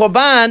communal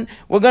korban,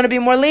 we're going to be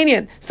more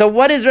lenient. So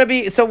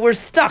so we're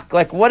stuck.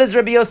 Like, what is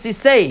Rabbi Yossi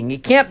saying? He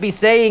can't be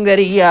saying that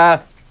he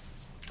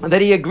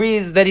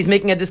agrees that he's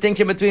making a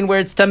distinction between where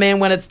it's tameh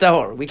and when it's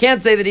tahor. We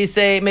can't say that he's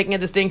making a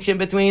distinction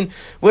between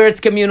where it's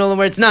communal and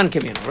where it's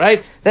non-communal,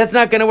 right? That's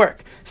not going to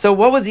work. So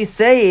what was he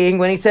saying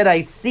when he said,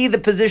 I see the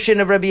position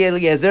of Rabbi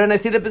Eliezer and I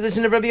see the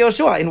position of Rabbi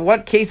Yoshua? In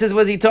what cases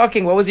was he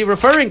talking? What was he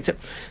referring to?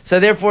 So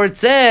therefore it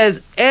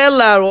says,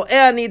 Ela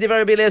ro'e'ani divrei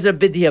Rabbi Eliezer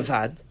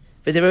b'diavad,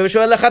 v'divrei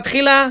Yoshua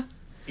lechatchila.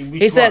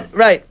 He said,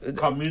 right.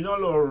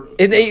 Communal or...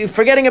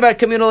 forgetting about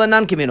communal and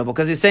non-communal,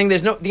 because he's saying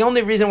the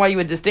only reason why you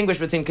would distinguish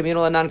between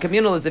communal and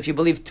non-communal is if you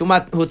believe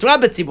tumat hutra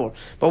betzibur.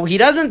 But he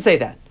doesn't say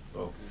that.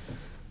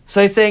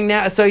 So he's saying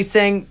now. So he's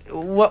saying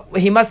what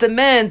he must have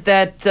meant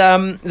that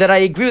I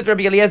agree with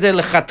Rabbi Eliezer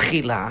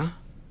lechatchila,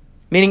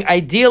 meaning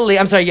ideally.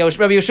 I'm sorry,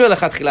 Rabbi Yoshua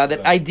lechatchila.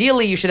 That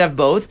ideally you should have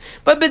both,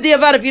 but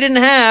b'diavad if you didn't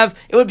have,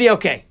 it would be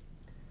okay,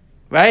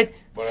 right?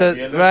 But So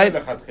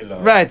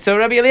right. So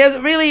Rabbi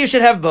Eliezer, really you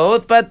should have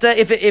both, but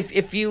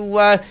if you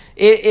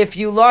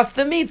lost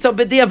the meat, so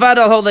b'diavad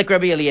I'll hold like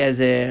Rabbi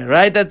Eliezer,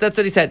 right? That's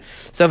what he said.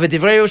 So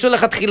v'divrei Yoshua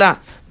lechatchila.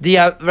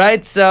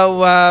 Right, so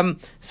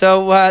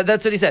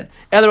that's what he said.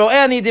 El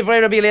ro'eni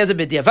divrei Rabbi Eliezer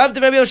b'diavad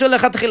divrei Rabbi Yoshua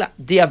lechatchila.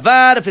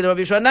 Diavad afilu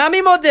Rabbi Yoshua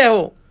nami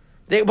modehu.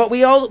 But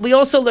we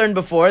also learned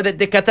before that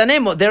the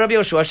katanemo de Rabbi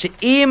Yoshua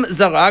she'im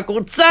zarak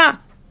urtza.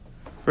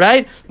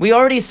 Right, we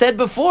already said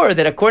before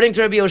that according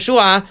to Rabbi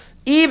Yoshua,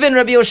 even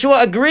Rabbi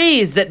Yoshua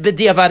agrees that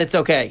b'diavad it's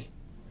okay.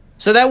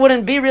 So that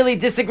wouldn't be really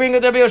disagreeing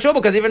with Rabbi Yoshua,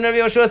 because even Rabbi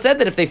Yoshua said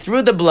that if they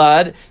threw the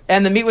blood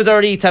and the meat was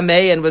already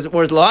tamei and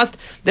was lost,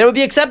 that would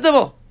be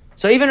acceptable.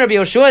 So even Rabbi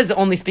Yoshua is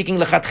only speaking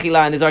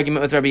lechatchila in his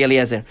argument with Rabbi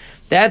Eliezer.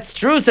 That's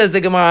true, says the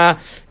Gemara.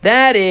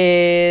 That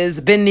is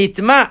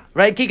benitma,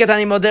 right?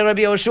 Kikatani model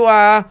Rabbi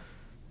Yoshua.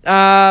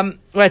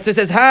 Right, so it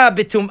says ha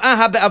bitum'ah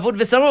ha be'avud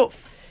v'saruf.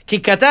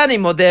 Kikatani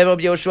model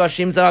Rabbi Yoshua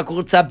shim zarak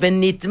urtza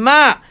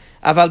benitma.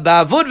 Aval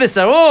ba'avud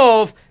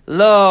v'saruf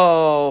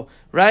lo.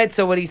 Right,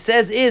 so what he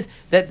says is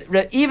that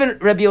even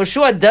Rabbi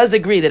Yoshua does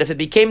agree that if it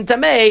became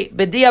tamei,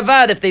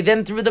 b'diavad, if they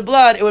then threw the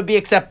blood, it would be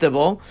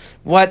acceptable.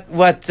 What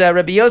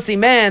Rabbi Yossi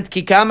meant,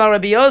 kikama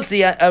Rabbi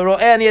Yossi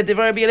ro'eni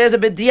divrei Rabbi Eliezer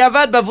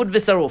b'diavad ba'avud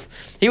v'saruf.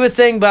 He was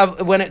saying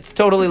when it's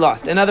totally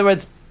lost. In other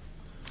words,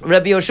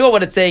 Rabbi Yoshua,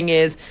 what it's saying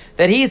is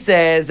that he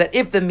says that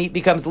if the meat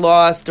becomes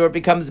lost or it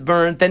becomes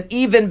burnt, then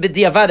even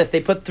b'diavad, if they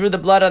put through the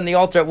blood on the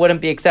altar, it wouldn't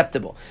be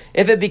acceptable.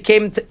 If it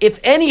became, if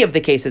any of the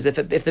cases, if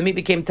the meat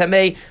became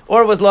tamei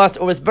or was lost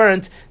or was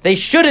burnt, they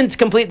shouldn't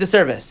complete the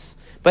service.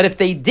 But if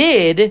they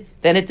did,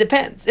 then it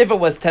depends. If it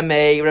was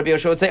tamei, Rabbi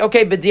Yoshua would say,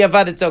 okay,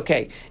 b'diavad, it's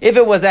okay. If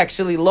it was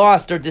actually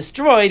lost or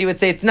destroyed, he would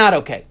say it's not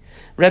okay.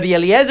 Rabbi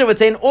Eliezer would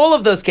say in all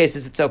of those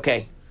cases, it's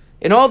okay.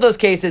 In all those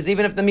cases,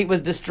 even if the meat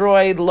was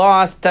destroyed,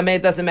 lost, tamei,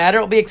 it doesn't matter,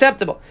 it will be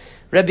acceptable.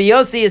 Rabbi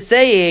Yossi is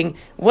saying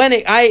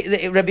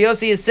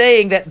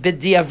that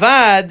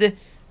b'diavad,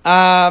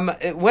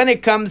 when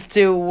it comes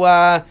to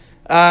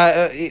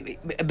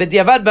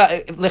b'diavad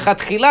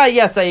lechatchila,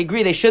 yes, I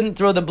agree, they shouldn't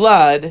throw the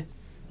blood,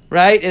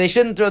 right? They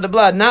shouldn't throw the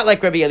blood, not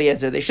like Rabbi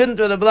Eliezer. They shouldn't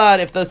throw the blood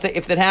if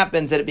that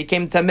happens, that it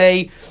became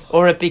tamei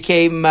or it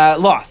became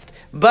lost.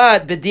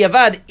 But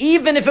b'diavad,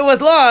 even if it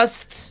was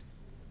lost,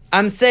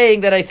 I'm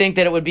saying that I think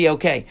that it would be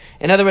okay.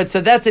 In other words, so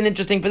that's an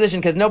interesting position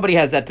because nobody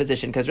has that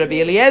position. Because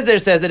Rabbi Eliezer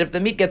says that if the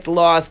meat gets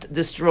lost,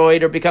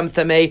 destroyed, or becomes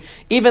tamei,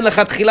 even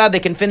lechatchila, they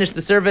can finish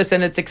the service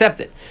and it's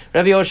accepted.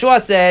 Rabbi Yoshua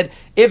said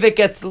if it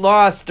gets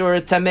lost or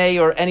tamei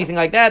or anything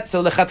like that,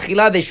 so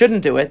lechatchila they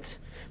shouldn't do it.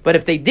 But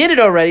if they did it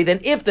already, then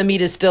if the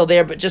meat is still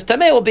there but just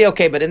tamei, it will be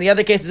okay. But in the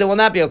other cases, it will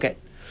not be okay.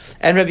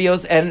 And Rabbi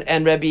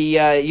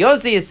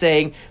Yossi is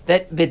saying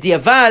that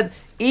b'diavad,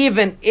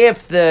 even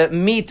if the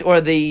meat or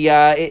the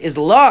is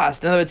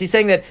lost. In other words, he's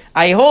saying that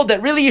I hold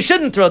that really you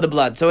shouldn't throw the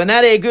blood. So in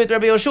that I agree with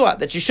Rabbi Yoshua,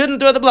 that you shouldn't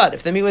throw the blood.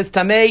 If the meat was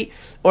tamei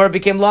or it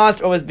became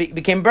lost or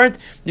became burnt,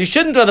 you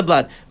shouldn't throw the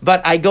blood.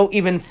 But I go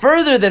even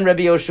further than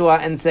Rabbi Yoshua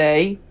and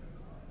say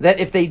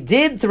that if they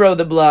did throw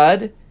the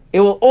blood, it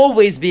will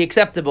always be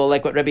acceptable,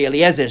 like what Rabbi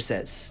Eliezer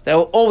says. That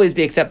will always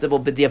be acceptable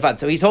b'diavad.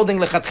 So he's holding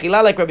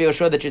lechatchila like Rabbi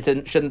Yoshua that you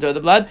shouldn't throw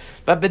the blood,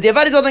 but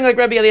b'diavad is holding like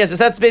Rabbi Eliezer.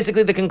 So that's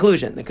basically the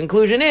conclusion. The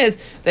conclusion is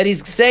that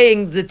he's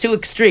saying the two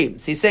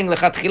extremes. He's saying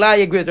lechatchila, I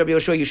agree with Rabbi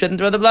Yoshua, you shouldn't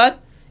throw the blood,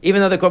 even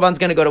though the korban's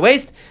going to go to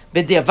waste.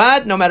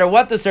 B'diavad, no matter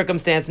what the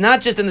circumstance,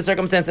 not just in the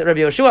circumstance that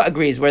Rabbi Yoshua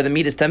agrees, where the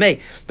meat is tamei,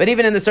 but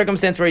even in the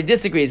circumstance where he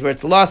disagrees, where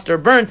it's lost or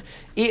burnt,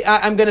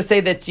 I'm going to say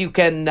that you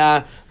can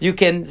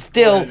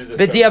still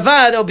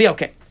b'diavad, it'll be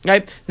okay.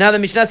 Right now, the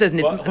Mishnah says.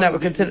 We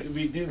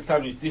didn't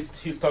start this.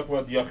 He's talking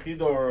about yachid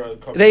or.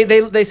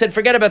 They said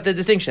forget about the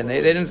distinction.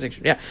 They didn't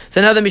distinction. Yeah. So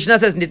now the Mishnah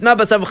says nitma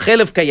basav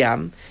chelev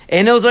kayam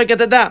eno zorik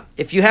et adam.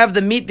 If you have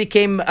the meat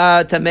became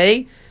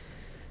tamei,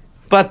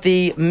 but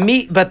the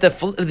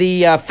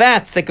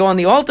fats that go on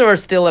the altar are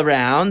still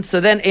around,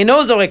 so then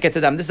eno zorik et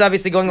adam. This is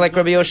obviously going like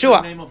Rabbi Yoshua.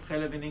 What's the name of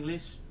chelev in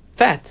English?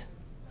 Fat.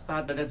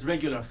 But that's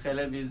regular.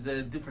 Chelev is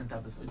a different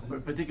type of, a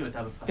particular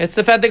type of fat. It's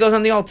the fat that goes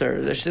on the altar.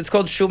 It's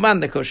called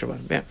shuman, the kosher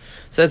one. Yeah.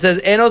 So it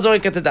says, eno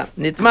zorik et adam.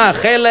 Nitma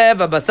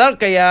chelev abasar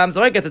kayam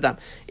zorik et adam.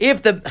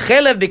 If the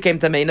chelev became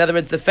tamei, in other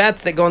words, the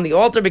fats that go on the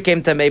altar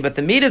became tamei, but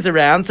the meat is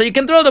around, so you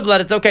can throw the blood,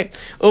 it's okay.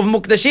 Uv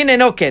mukdashin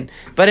enoken.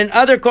 But in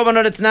other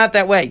korbanot, it's not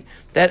that way.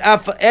 That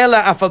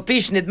ela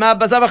afalpish nitma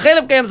basar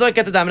chelev kayam zorik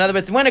et adam. In other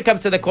words, when it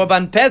comes to the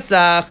korban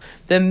pesach,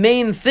 the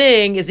main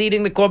thing is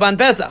eating the korban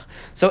pesach.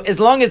 So as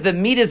long as the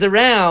meat is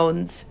around,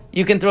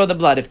 you can throw the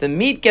blood. If the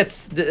meat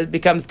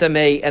becomes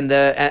tamei, and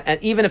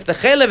even if the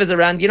chelev is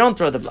around, you don't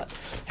throw the blood.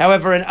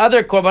 However, in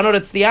other korbanot,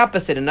 it's the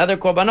opposite. In other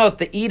korbanot,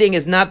 the eating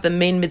is not the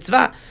main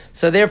mitzvah.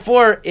 So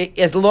therefore,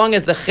 as long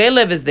as the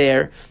chelev is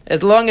there,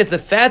 as long as the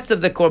fats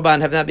of the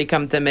korban have not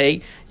become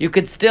tamei, you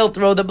could still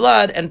throw the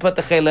blood and put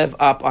the chelev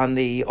up on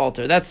the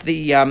altar. That's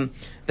the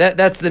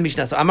That's the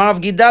Mishnah. So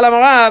Amarav Gidal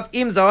Amarav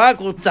Im Zarak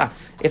Rutza.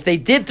 If they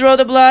did throw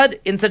the blood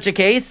in such a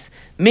case,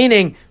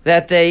 meaning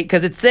that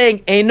because it's saying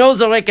Eino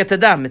Zorek et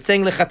Adam, it's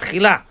saying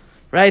Lechatchila,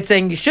 right? It's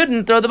saying you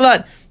shouldn't throw the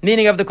blood,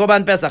 meaning of the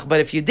Korban Pesach. But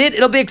if you did,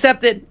 it'll be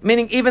accepted,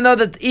 meaning even though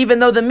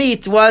the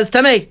meat was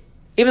tamei,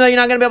 even though you're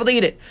not going to be able to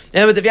eat it. In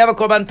other words, if you have a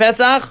Korban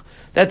Pesach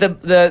that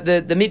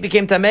the meat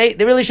became tamei,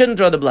 they really shouldn't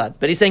throw the blood.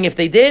 But he's saying if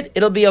they did,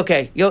 it'll be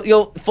okay.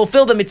 You'll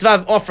fulfill the mitzvah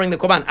of offering the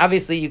korban.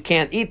 Obviously, you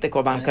can't eat the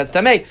korban because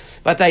tamei.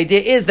 But the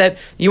idea is that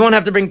you won't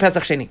have to bring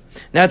Pesach Sheni.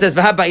 Now it says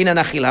v'ha ba'ina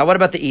nachila. What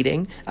about the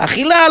eating?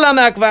 Achila la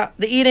ma'akva.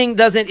 The eating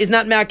is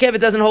not ma'akev. It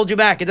doesn't hold you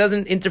back. It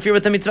doesn't interfere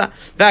with the mitzvah.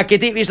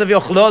 V'haketiv ishlav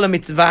yochlo la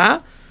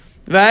mitzvah.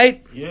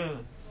 Right? Yeah.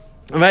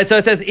 Right, so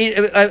it says,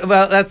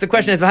 well, that's the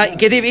question is,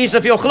 doesn't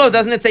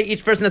it say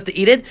each person has to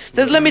eat it? It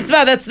says, le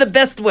mitzvah, that's the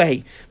best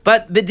way.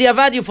 But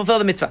b'diavad, you fulfill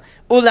the mitzvah.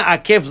 Ula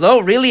akev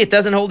lo, really, it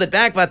doesn't hold it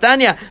back.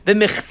 Vatanya, the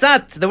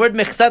word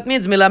mechsat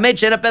means, milamed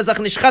shena pesach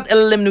nishchat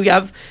el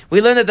lemnuyav. We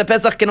learn that the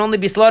pesach can only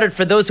be slaughtered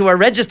for those who are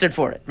registered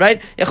for it,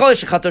 right?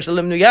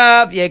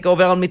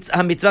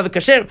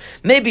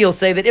 Maybe you'll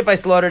say that if I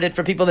slaughtered it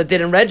for people that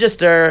didn't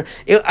register,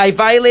 I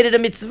violated a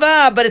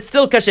mitzvah, but it's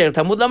still kasher.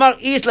 Talmud lamar,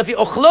 ish lafi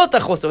ochlot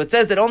achoso. It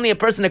says that only a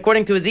person,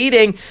 according to his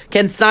eating,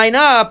 can sign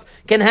up,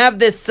 can have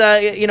this,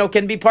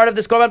 can be part of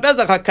this korban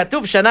pesach.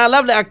 Katuv shana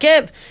alav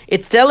le'akev.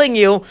 It's telling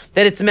you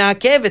that it's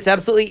me'akev. It's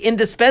absolutely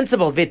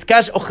indispensable.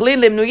 Vitkash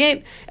ochlin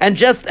limnuyin.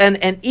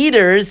 And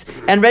eaters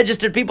and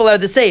registered people are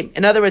the same.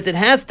 In other words, it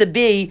has to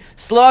be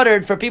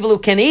slaughtered for people who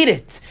can eat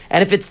it.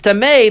 And if it's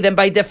tamei, then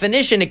by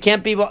definition, it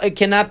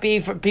cannot be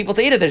for people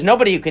to eat it. There's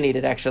nobody who can eat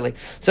it, actually.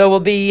 So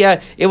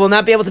it will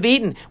not be able to be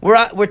eaten.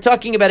 We're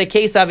talking about a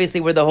case,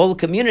 obviously, where the whole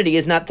community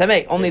is not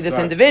tamei, only this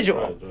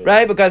individual,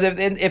 right? Because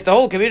if the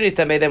whole community is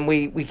tamei, then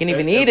we can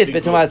even eat it,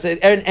 but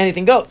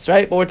anything goes,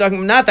 right? But we're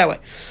talking not that way.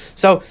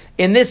 So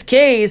in this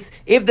case,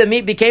 if the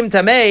meat became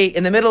tamei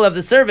in the middle of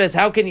the service,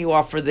 how can you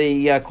offer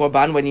the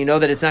korban when you know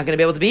that it's not going to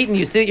be able to be eaten?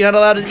 You're not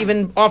allowed to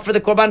even offer the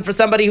korban for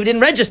somebody who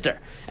didn't register,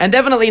 and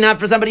definitely not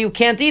for somebody who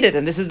can't eat it.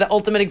 And this is the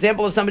ultimate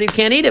example of somebody who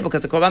can't eat it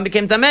because the korban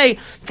became tamei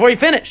before he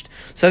finished.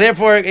 So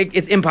therefore,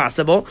 it's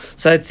impossible.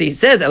 So he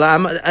says, El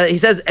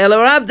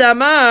Rav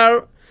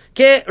Damar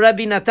ke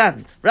Rabbi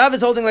Natan. Rav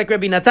is holding like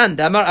Rabbi Natan.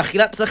 Damar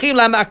achilat psachim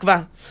la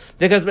ma'akva.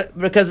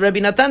 Because Rabbi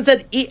Natan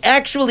said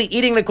actually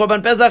eating the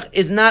Korban Pesach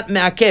is not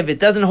me'akev. It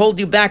doesn't hold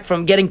you back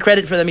from getting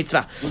credit for the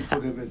mitzvah.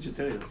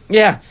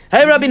 Yeah.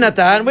 Hey Rabbi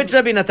Natan, which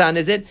Rabbi Natan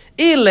is it?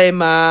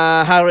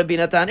 Ilema ha Rabbi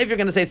Natan. If you're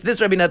going to say it's this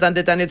Rabbi Natan,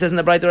 it says in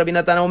the Braita Rabbi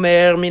Natan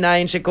Omer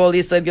minayin shekol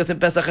Yisrael yotzim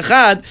Pesach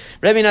echad.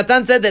 Rabbi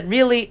Natan said that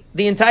really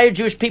the entire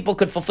Jewish people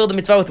could fulfill the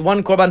mitzvah with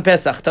one Korban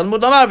Pesach.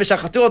 Talmud Lomar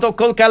v'shachatu oto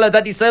kol kala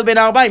dat Yisrael ben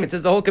arba'im. It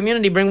says the whole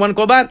community bring one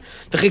Korban.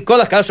 V'chi kol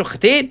hakal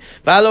shochetin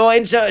v'alo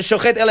ein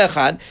shochet el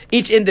echad.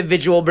 Each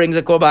individual brings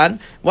a korban.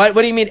 What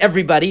do you mean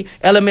everybody?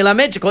 Even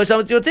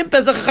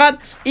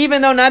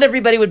though not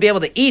everybody would be able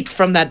to eat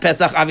from that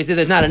Pesach, obviously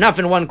there's not enough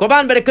in one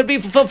korban, but it could be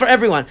fulfilled for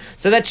everyone.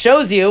 So that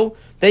shows you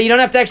that you don't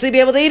have to actually be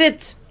able to eat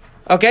it.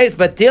 Okay,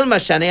 but til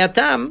mashane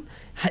atam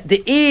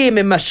de'im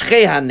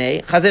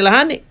mashchehane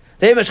chazelahani.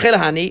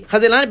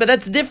 But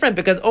that's different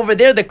because over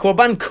there the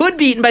korban could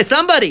be eaten by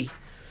somebody.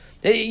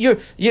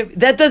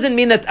 That doesn't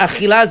mean that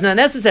achilah is not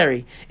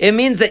necessary. It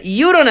means that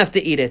you don't have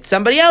to eat it.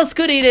 Somebody else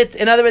could eat it.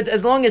 In other words,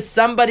 as long as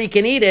somebody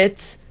can eat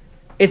it,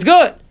 it's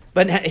good.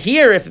 But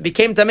here, if it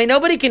became tamei,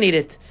 nobody can eat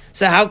it.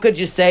 So how could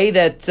you say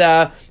that?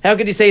 How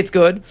could you say it's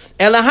good?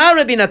 Elaha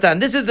Rabbi Natan.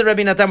 This is the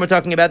Rabbi Natan we're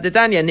talking about.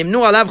 Tanya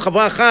nimnu alav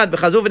chavra achad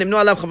b'chazuv nimnu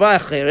alav chavra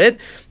acheret.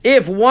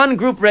 If one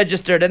group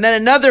registered and then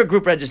another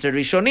group registered,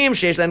 Rishonim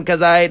sheish lem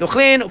kazayid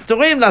uchlin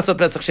upturim lasot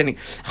pesach sheni.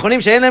 Achonim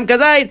shein lem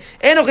kazayid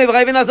en uchlin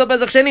v'chayvin lasot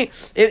pesach sheni.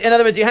 In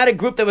other words, you had a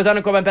group that was on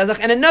a korban pesach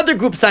and another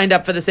group signed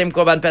up for the same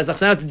korban pesach.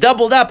 So now it's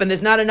doubled up and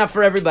there's not enough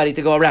for everybody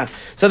to go around.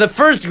 So the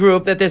first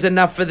group that there's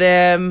enough for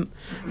them,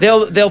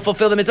 they'll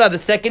fulfill the mitzvah. The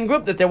second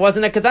group that there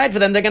wasn't a kazayid for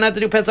them, they're going to have to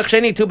do Pesach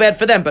Sheni. Too bad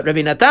for them. But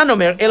Rabbi Natan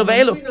Omer elu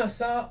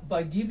ve'elu.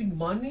 By giving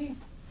money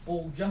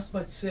or just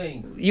by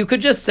saying? You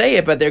could just say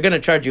it, but they're going to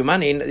charge you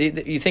money.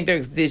 You think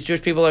these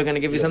Jewish people are going to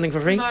give you something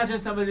for free? Imagine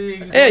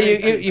somebody. Yeah,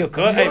 you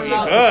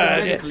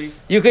could.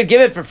 You could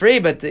give it for free,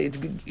 but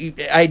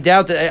I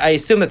doubt that. I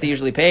assume that they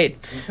usually paid.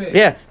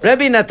 Yeah,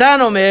 Rabbi Natan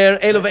Omer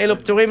elu ve'elu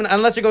pturim.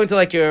 Unless you're going to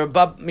like your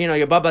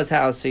Baba's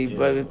house, he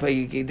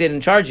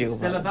didn't charge you.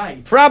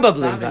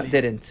 Probably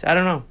didn't. I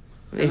don't know.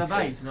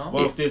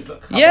 Well,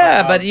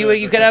 yeah, but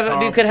you could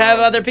have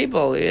other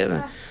people.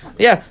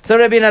 Yeah. So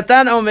Rabbi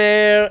Natan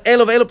Omer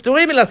elu ve'elu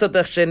pturim milasot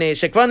pesach sheni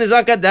shekvar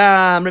nizrak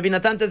adam. Rabbi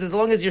Natan says as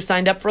long as you're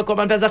signed up for a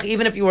korban pesach,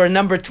 even if you were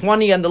number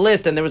 20 on the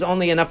list and there was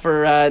only enough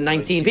for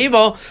 19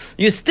 people,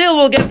 you still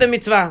will get the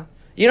mitzvah.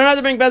 You don't have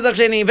to bring pesach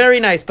sheni. Very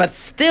nice, but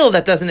still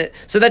that doesn't.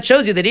 So that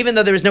shows you that even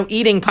though there is no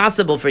eating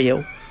possible for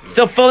you,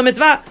 still full of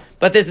mitzvah.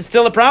 But there's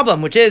still a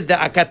problem, which is the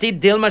akatid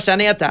dilma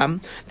shani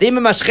atam dim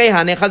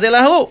mashchehane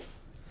chazelahu.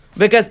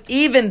 Because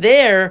even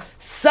there,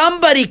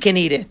 somebody can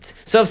eat it.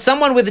 So if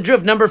someone withdrew,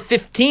 if number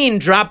 15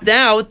 dropped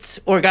out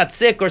or got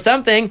sick or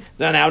something,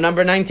 then now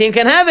number 19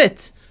 can have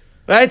it.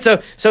 Right?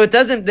 So it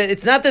doesn't,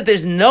 it's not that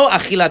there's no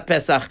Achilat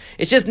Pesach.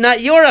 It's just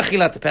not your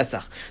Achilat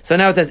Pesach. So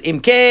now it says,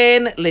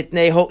 Imken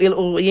litnei ho'il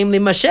uriyim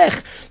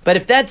limashech. But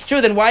if that's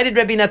true, then why did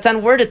Rabbi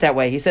Natan word it that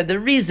way? He said the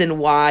reason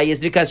why is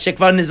because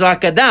shekvar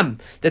nizrak adam,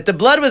 that the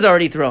blood was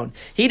already thrown.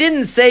 He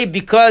didn't say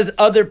because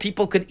other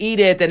people could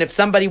eat it, and if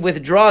somebody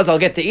withdraws, I'll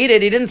get to eat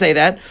it. He didn't say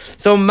that.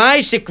 So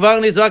my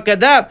shekvar nizrak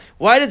adam,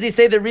 why does he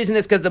say the reason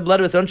is because the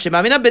blood was thrown?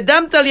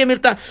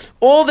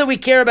 All that we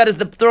care about is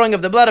the throwing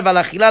of the blood of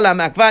al-achila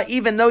la-makva,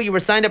 even though you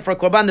were signed up for a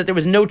korban that there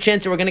was no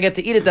chance you were going to get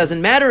to eat it,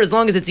 doesn't matter as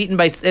long as it's eaten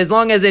as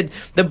long as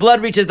the blood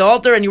reaches the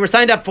altar and you were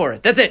signed up for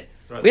it. That's it.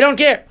 Right. We don't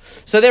care.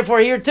 So therefore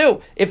here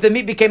too, if the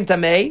meat became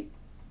tamei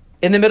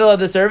in the middle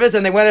of the service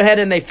and they went ahead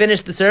and they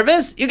finished the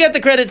service, you get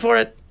the credit for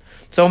it.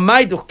 So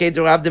why did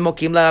Rav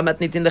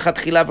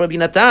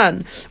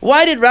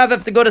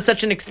have to go to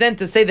such an extent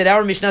to say that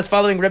our Mishnah is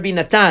following Rabbi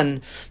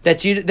Natan,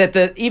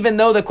 even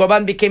though the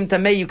korban became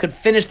tamei, you could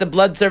finish the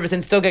blood service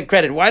and still get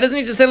credit? Why doesn't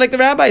he just say like the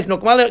rabbis? No,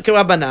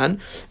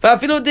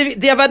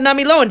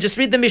 and just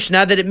read the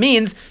Mishnah that it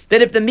means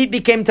that if the meat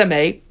became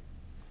tamei,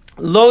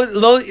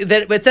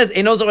 that it says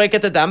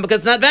because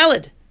it's not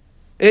valid.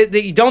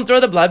 You don't throw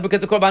the blood because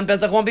the korban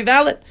pesach won't be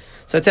valid.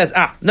 So it says,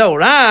 no,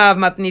 Rav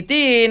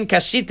matnitin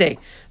kashite.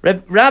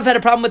 Rav had a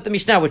problem with the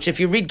Mishnah, which if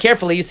you read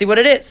carefully, you see what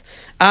it is.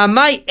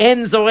 Amai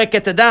en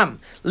zoreket adam.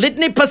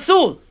 Litni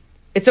pasul.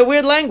 It's a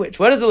weird language.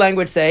 What does the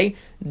language say?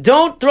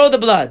 Don't throw the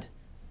blood.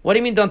 What do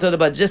you mean don't throw the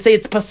blood? Just say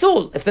it's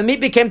pasul. If the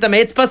meat became tamei,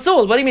 it's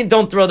pasul. What do you mean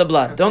don't throw the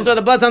blood? Don't throw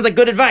the blood sounds like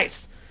good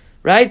advice.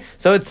 Right?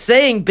 So it's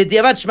saying,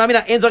 b'diavad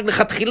shmamina en zorek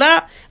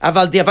lechatchila,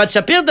 aval diavad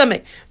shapir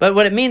damei. But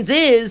what it means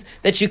is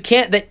that you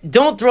can't, that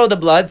don't throw the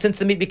blood since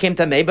the meat became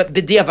tamei, but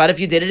b'diavad, if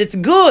you did it, it's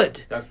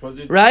good. That's what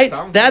it right?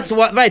 That's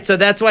what, right. So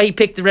that's why he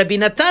picked Rabbi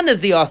Natan as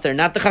the author,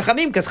 not the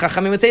Chachamim, because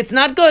Chachamim would say it's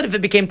not good if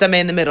it became tamei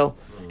in the middle.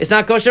 It's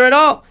not kosher at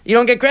all. You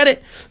don't get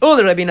credit. Oh,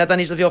 the Rabbi Natan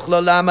ish lefi ochlo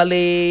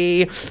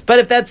lamali. But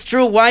if that's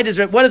true, what does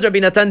Rabbi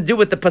Natan do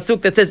with the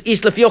pasuk that says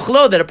ish lefi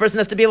ochlo, that a person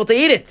has to be able to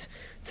eat it?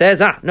 It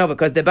says, no,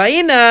 because the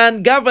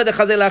ba'inan gavra de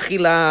chazel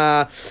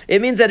achila.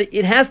 It means that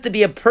it has to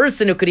be a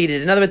person who could eat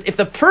it. In other words, if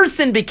the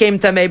person became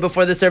tamei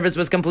before the service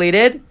was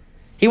completed,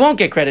 he won't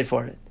get credit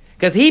for it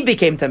because he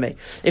became tamei.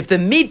 If the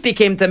meat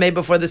became tamei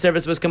before the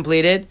service was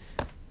completed,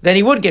 then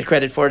he would get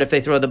credit for it if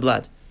they throw the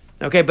blood.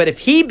 Okay, but if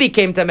he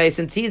became tamei,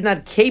 since he's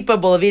not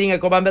capable of eating a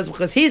korban pesach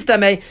because he's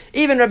tamei,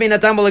 even Rabbi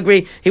Natan will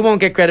agree he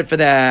won't get credit for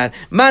that.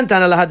 Man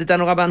tana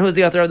lahaditanu rabban. Who's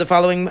the author of the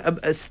following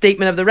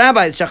statement of the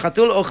rabbis?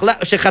 Shechatul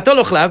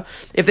ochlav.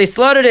 If they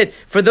slaughtered it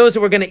for those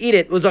who were going to eat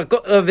it,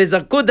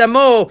 v'zarku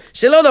damo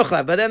shelo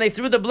ochlav. But then they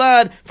threw the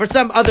blood for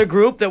some other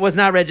group that was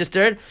not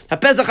registered.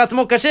 Hapesach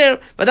atzmo kasher.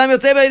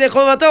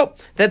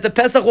 That the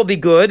pesach will be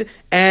good,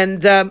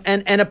 and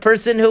a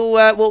person who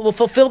will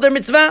fulfill their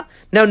mitzvah.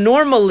 Now,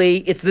 normally,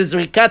 it's the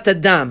zrikat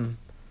adam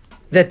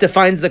that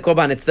defines the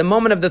korban. It's the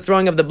moment of the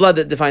throwing of the blood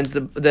that defines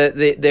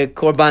the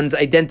korban's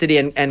identity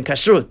and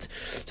kashrut.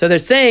 So they're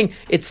saying,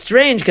 it's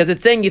strange because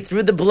it's saying you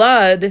threw the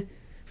blood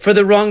for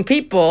the wrong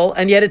people,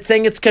 and yet it's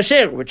saying it's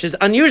kasher, which is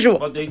unusual.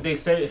 But they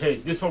say, hey,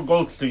 this for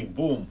Goldstein,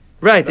 boom.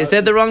 Right, they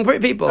said the wrong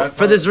people.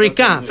 For the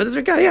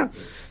zrika, yeah.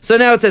 So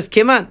now it says,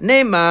 Kiman,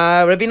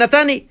 Neima, Rabbi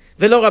Natani.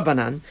 Velo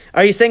Rabbanan.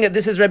 Are you saying that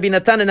this is Rabbi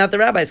Natan and not the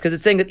rabbis? Because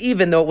it's saying that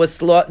even though it was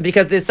slaughtered,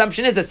 because the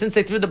assumption is that since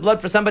they threw the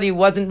blood for somebody who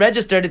wasn't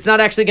registered, it's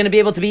not actually going to be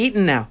able to be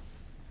eaten now.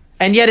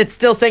 And yet it's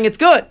still saying it's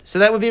good. So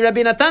that would be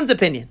Rabbi Natan's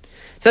opinion.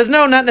 It says,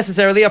 no, not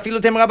necessarily. The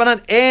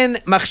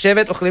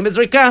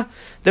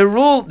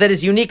rule that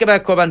is unique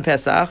about Korban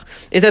Pesach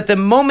is that the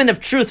moment of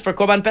truth for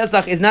Korban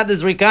Pesach is not the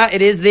Zrika,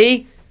 it is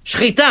the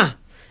Shchita.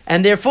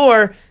 And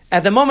therefore,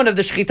 at the moment of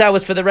the shechita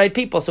was for the right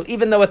people. So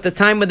even though at the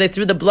time when they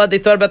threw the blood, they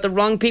thought about the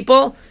wrong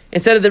people,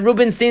 instead of the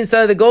Rubensteins,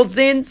 instead of the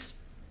Goldsteins,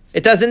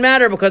 it doesn't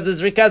matter because the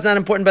zrika is not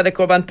important by the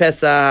Korban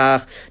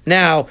Pesach.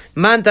 Now,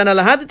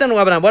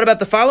 what about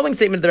the following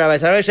statement of the rabbis?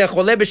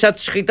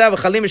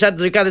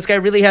 This guy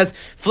really has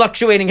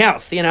fluctuating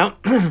health, you know.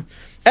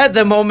 At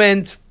the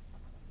moment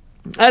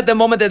that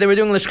they were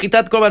doing the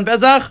Shchitat Korban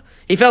Pesach,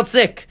 he felt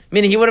sick,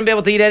 meaning he wouldn't be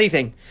able to eat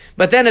anything.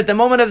 But then at the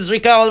moment of the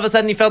Zrika, all of a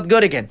sudden he felt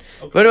good again.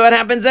 But what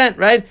happens then,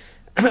 right?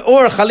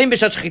 Or Chalim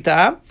B'Shat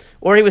Shchita,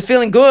 or he was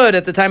feeling good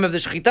at the time of the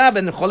Shechita,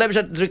 and Choleh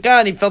B'Shat Zrika,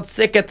 and he felt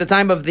sick at the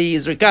time of the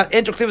Zrika.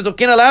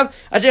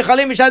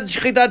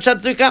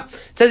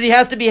 It says he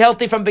has to be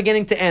healthy from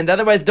beginning to end.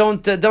 Otherwise,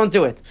 don't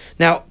do it.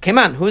 Now,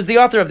 Keman, who's the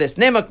author of this?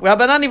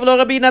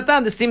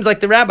 This seems like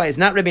the rabbis,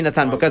 not Rabbi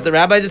Natan, because the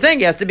rabbis are saying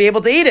he has to be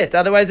able to eat it.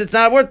 Otherwise, it's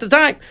not worth the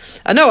time.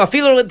 No,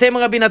 Afilu Tema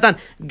Rabbi Natan.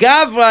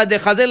 Gavra de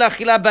Chazel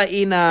Achila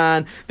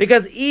Ba'inan.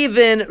 Because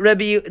even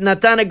Rabbi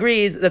Natan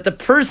agrees that the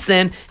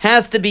person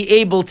has to be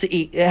able to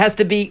eat. It has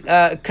to be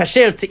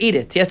kasher to eat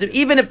it. He has to,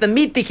 even if the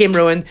meat became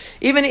ruined,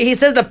 even he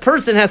says the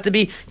person has to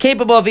be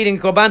capable of eating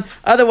korban.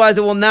 Otherwise,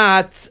 it will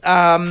not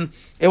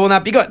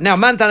be good. Now,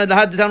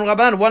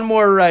 one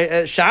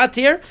more shot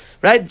here,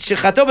 right?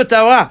 Shechato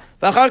b'tahora,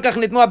 v'achar kach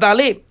nitmu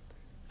ha'ba'ali.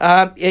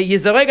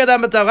 Yizareg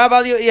adam b'tahora,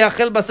 v'al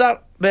yachel basar.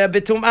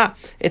 betum'ah.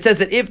 It says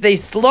that if they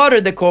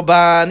slaughtered the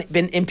korban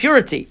in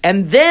impurity,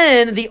 and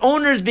then the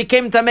owners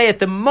became tamei at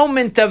the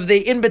moment of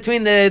the in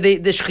between the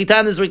shechita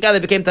and the zrika, they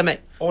became tamei.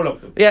 All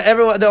of them. Yeah,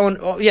 everyone. The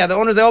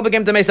owners, they all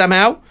became tamei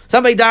somehow.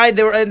 Somebody died.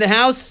 They were in the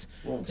house.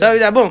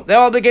 So boom, they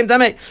all became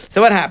tamei.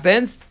 So what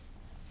happens?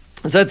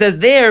 So it says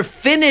there,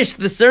 finish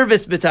the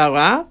service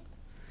b'tara.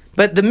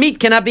 But the meat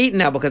cannot be eaten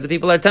now because the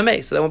people are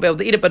tamei, so they won't be able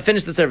to eat it, but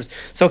finish the service.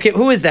 So okay,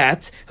 who is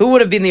that? Who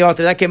would have been the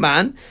author? That came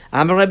on.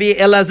 Rabbi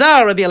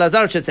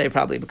Elazar should say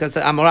probably, because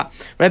the Amora.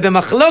 Rabbi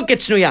Machloket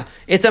Shnuya.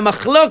 It's a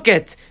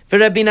Machloket for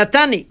Rabbi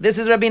Natani. This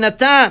is Rabbi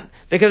Natan,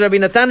 because Rabbi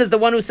Natan is the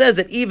one who says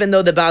that even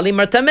though the Baalim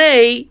are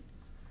tamei,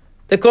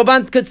 the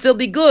korban could still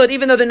be good.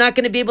 Even though they're not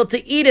going to be able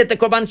to eat it, the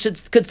korban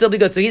could still be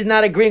good. So he's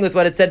not agreeing with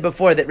what it said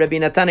before, that Rabbi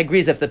Natan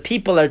agrees if the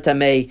people are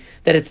tamei,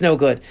 that it's no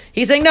good.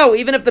 He's saying no,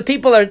 even if the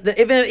people are,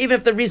 even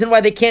if the reason why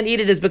they can't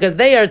eat it is because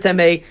they are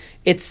tamei,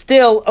 it's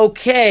still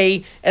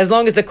okay as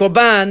long as the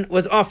korban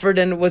was offered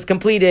and was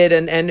completed,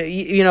 and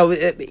you know,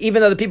 even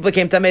though the people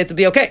became tamei, it would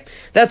be okay.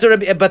 That's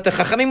what but the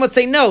Chachamim would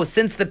say no,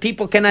 since the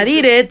people cannot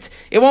eat it,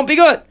 it won't be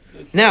good.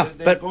 Now,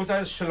 but it goes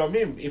as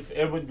shalomim if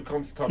everyone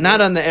becomes tamei.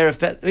 Not on the Erev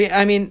Pesach.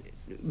 I mean,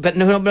 but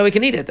nobody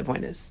can eat it. The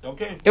point is,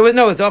 Okay.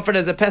 it's offered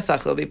as a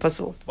Pesach. It'll be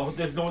possible, But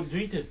there's no one to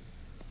eat it.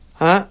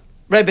 huh?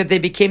 Right, but they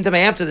became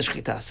tamei after the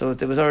shechita, so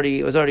it was already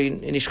in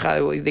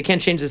ishcha. They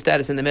can't change the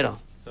status in the middle.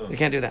 Oh. They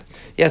can't do that.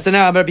 Yeah. So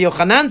now Rabbi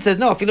Yochanan says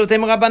no. Afilu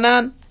teim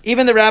Rabbanan.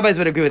 Even the rabbis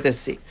would agree with this.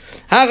 See,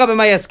 ha Rabbi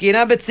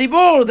Mayaskina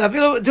betzibur.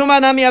 Afilu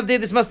tumanami avdi.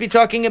 This must be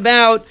talking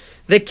about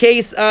the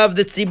case of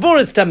the tzibur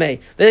is tamei.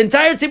 The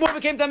entire tzibur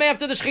became tamei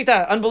after the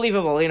shechita.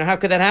 Unbelievable. You know, how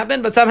could that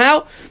happen? But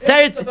somehow,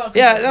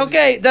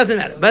 okay, doesn't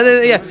matter. But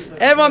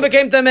everyone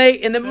became tamei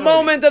in the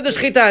moment of the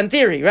shechita. In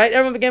theory, right?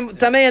 Everyone became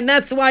tamei, and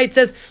that's why it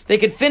says they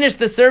could finish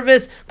the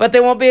service, but they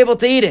won't be able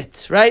to eat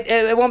it. Right?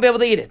 They won't be able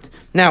to eat it.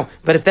 Now,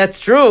 but if that's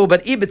true,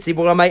 but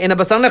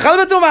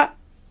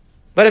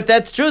But if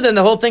that's true, then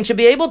the whole thing should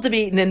be able to be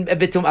eaten in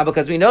bitumah,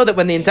 because we know that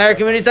when the entire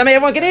community is tamei,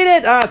 everyone can eat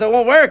it. So it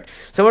won't work.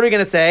 So what are we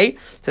going to say?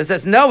 So it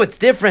says, no, it's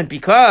different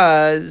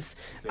because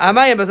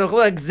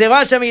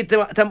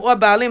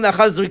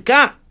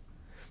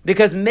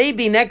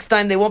maybe next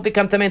time they won't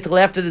become tamei until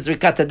after the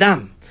zrikat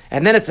adam.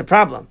 And then it's a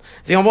problem.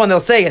 They'll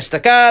say,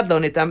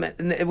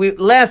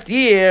 last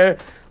year,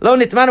 Lo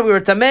nitmanu, we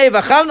were tamei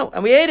v'achalnu,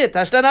 and we ate it.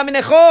 Hashtana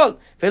minechol.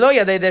 V'lo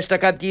yadei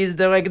deshtakat ki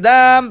yizderek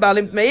dam,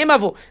 ba'alim tmeim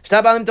avu.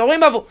 Shta ba'alim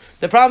torim avu.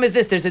 The problem is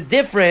this, there's a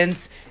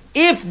difference.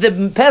 If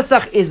the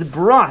Pesach is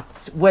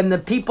brought when the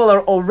people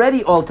are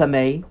already all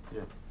tamei,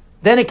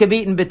 then it can be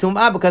eaten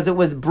bitum'ah because it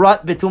was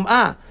brought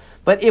bitum'ah.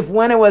 But if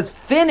when it was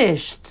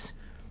finished,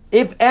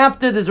 if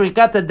after the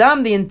Zrikat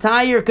Adam, the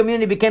entire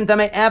community became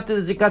tamei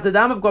after the Zrikat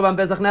Adam of Korban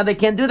Pesach, now they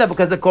can't do that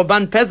because the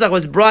Korban Pesach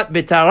was brought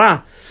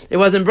bitara. It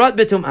wasn't brought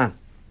bitum'ah.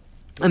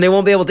 And they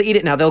won't be able to eat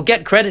it now. They'll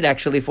get credit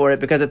actually for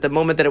it because at the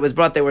moment that it was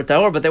brought, they were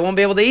tahor, but they won't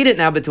be able to eat it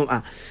now.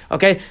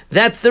 Okay,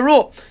 that's the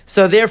rule.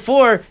 So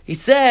therefore, he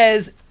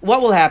says,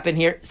 what will happen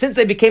here? Since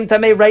they became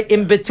tamei right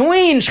in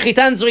between shchita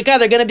and zrika,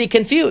 they're going to be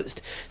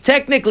confused.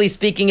 Technically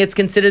speaking, it's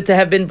considered to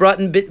have been brought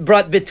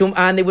bitum'ah,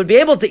 and they would be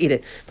able to eat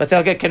it. But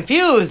they'll get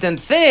confused and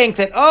think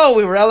that,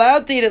 we were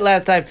allowed to eat it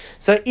last time.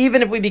 So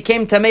even if we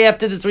became tamei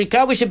after the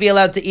zrika, we should be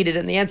allowed to eat it.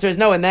 And the answer is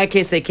no. In that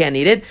case, they can't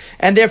eat it.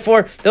 And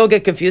therefore, they'll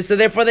get confused. So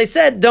therefore, they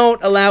said,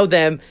 don't allow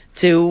them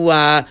to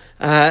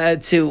eat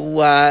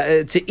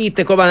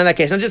the korban in that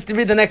case. Now just to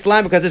read the next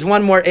line because there's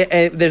one more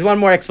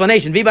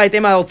explanation.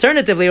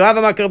 Alternatively,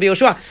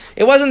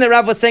 it wasn't that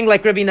Rav was saying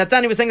like Rabbi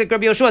Natan, he was saying like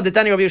Rabbi Yoshua.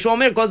 Rabbi Yoshua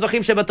Omer, Kol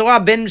zvachim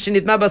shebatorah ben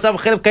shenitma basar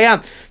v'chelev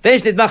kayam ben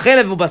shenitma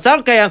chelev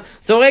v'basar kayam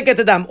zorek et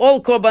adam.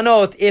 All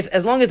korbanot,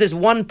 as long as there's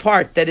one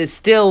part that is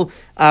still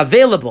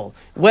available,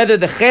 whether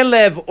the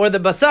chelev or the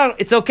basar,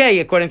 it's okay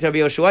according to Rabbi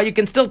Yoshua. You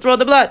can still throw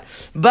the blood.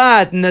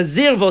 But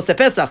Nazir v'oseh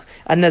Pesach,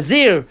 a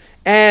Nazir,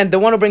 and the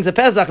one who brings a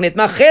Pesach,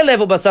 nitma chelev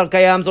u'basar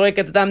kayam, zorek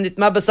et adam,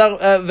 nitma basar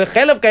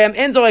v'chelev kayam,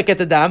 en zorek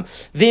et adam,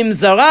 v'im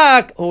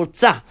zarak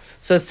hurtza.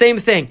 So same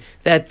thing,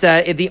 that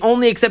the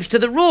only exception to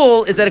the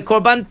rule is that a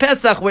korban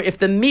Pesach, where if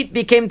the meat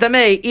became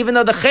tamei, even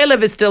though the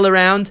chelev is still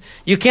around,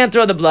 you can't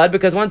throw the blood,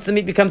 because once the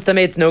meat becomes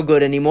tamei, it's no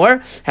good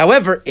anymore.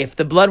 However, if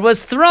the blood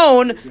was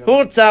thrown,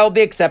 hurtza will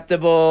be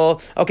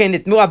acceptable. Okay,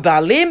 nitmu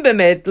ba'alim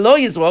bemet lo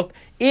yizrok.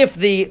 If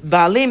the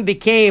ba'alim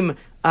became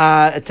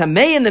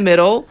tamei in the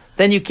middle,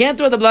 then you can't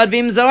throw the blood.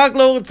 V'im zarak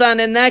lo hurtza.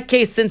 In that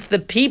case, since the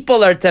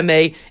people are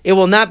tamei, it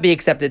will not be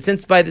accepted.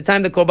 Since by the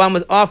time the korban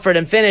was offered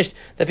and finished,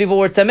 the people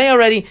were tamei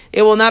already,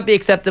 it will not be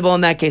acceptable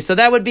in that case. So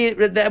that would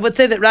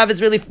say that Rav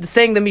is really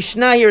saying the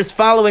Mishnah here is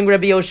following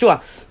Rabbi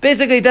Yoshua.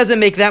 Basically, it doesn't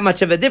make that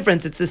much of a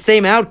difference. It's the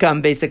same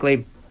outcome,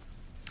 basically,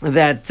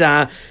 that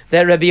Rabbi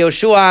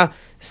Yoshua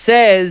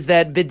says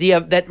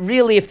that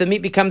really if the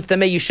meat becomes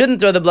tamei, you shouldn't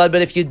throw the blood,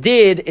 but if you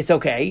did, it's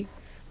okay.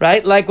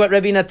 right? Like what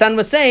Rabbi Natan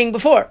was saying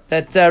before,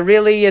 that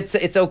really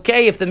it's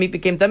okay if the meat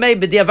became tamei,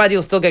 but Diavad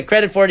you'll still get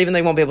credit for it, even though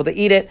you won't be able to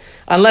eat it,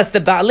 unless the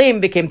ba'alim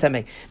became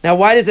tamei. Now,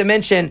 why does it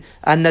mention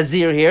a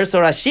nazir here? So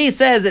Rashi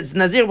says it's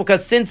nazir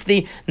because since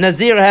the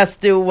nazir has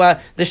to,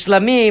 the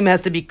shlamim has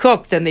to be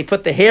cooked, and they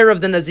put the hair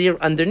of the nazir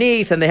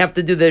underneath, and they have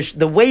to do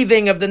the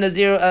waving of the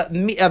nazir,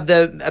 of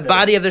the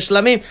body of the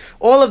shlamim.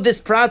 All of this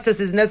process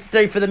is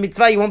necessary for the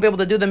mitzvah. You won't be able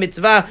to do the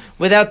mitzvah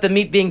without the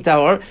meat being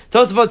tahor.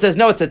 Tosafot says,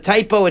 no, it's a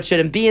typo, it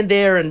shouldn't be in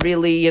there, and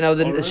really,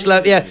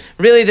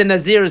 really the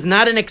nazir is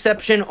not an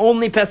exception,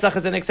 only Pesach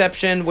is an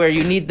exception, where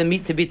you need the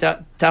meat to be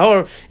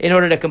tahor in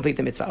order to complete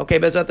the mitzvah. Okay,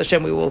 Bezrat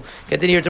Hashem, we will continue to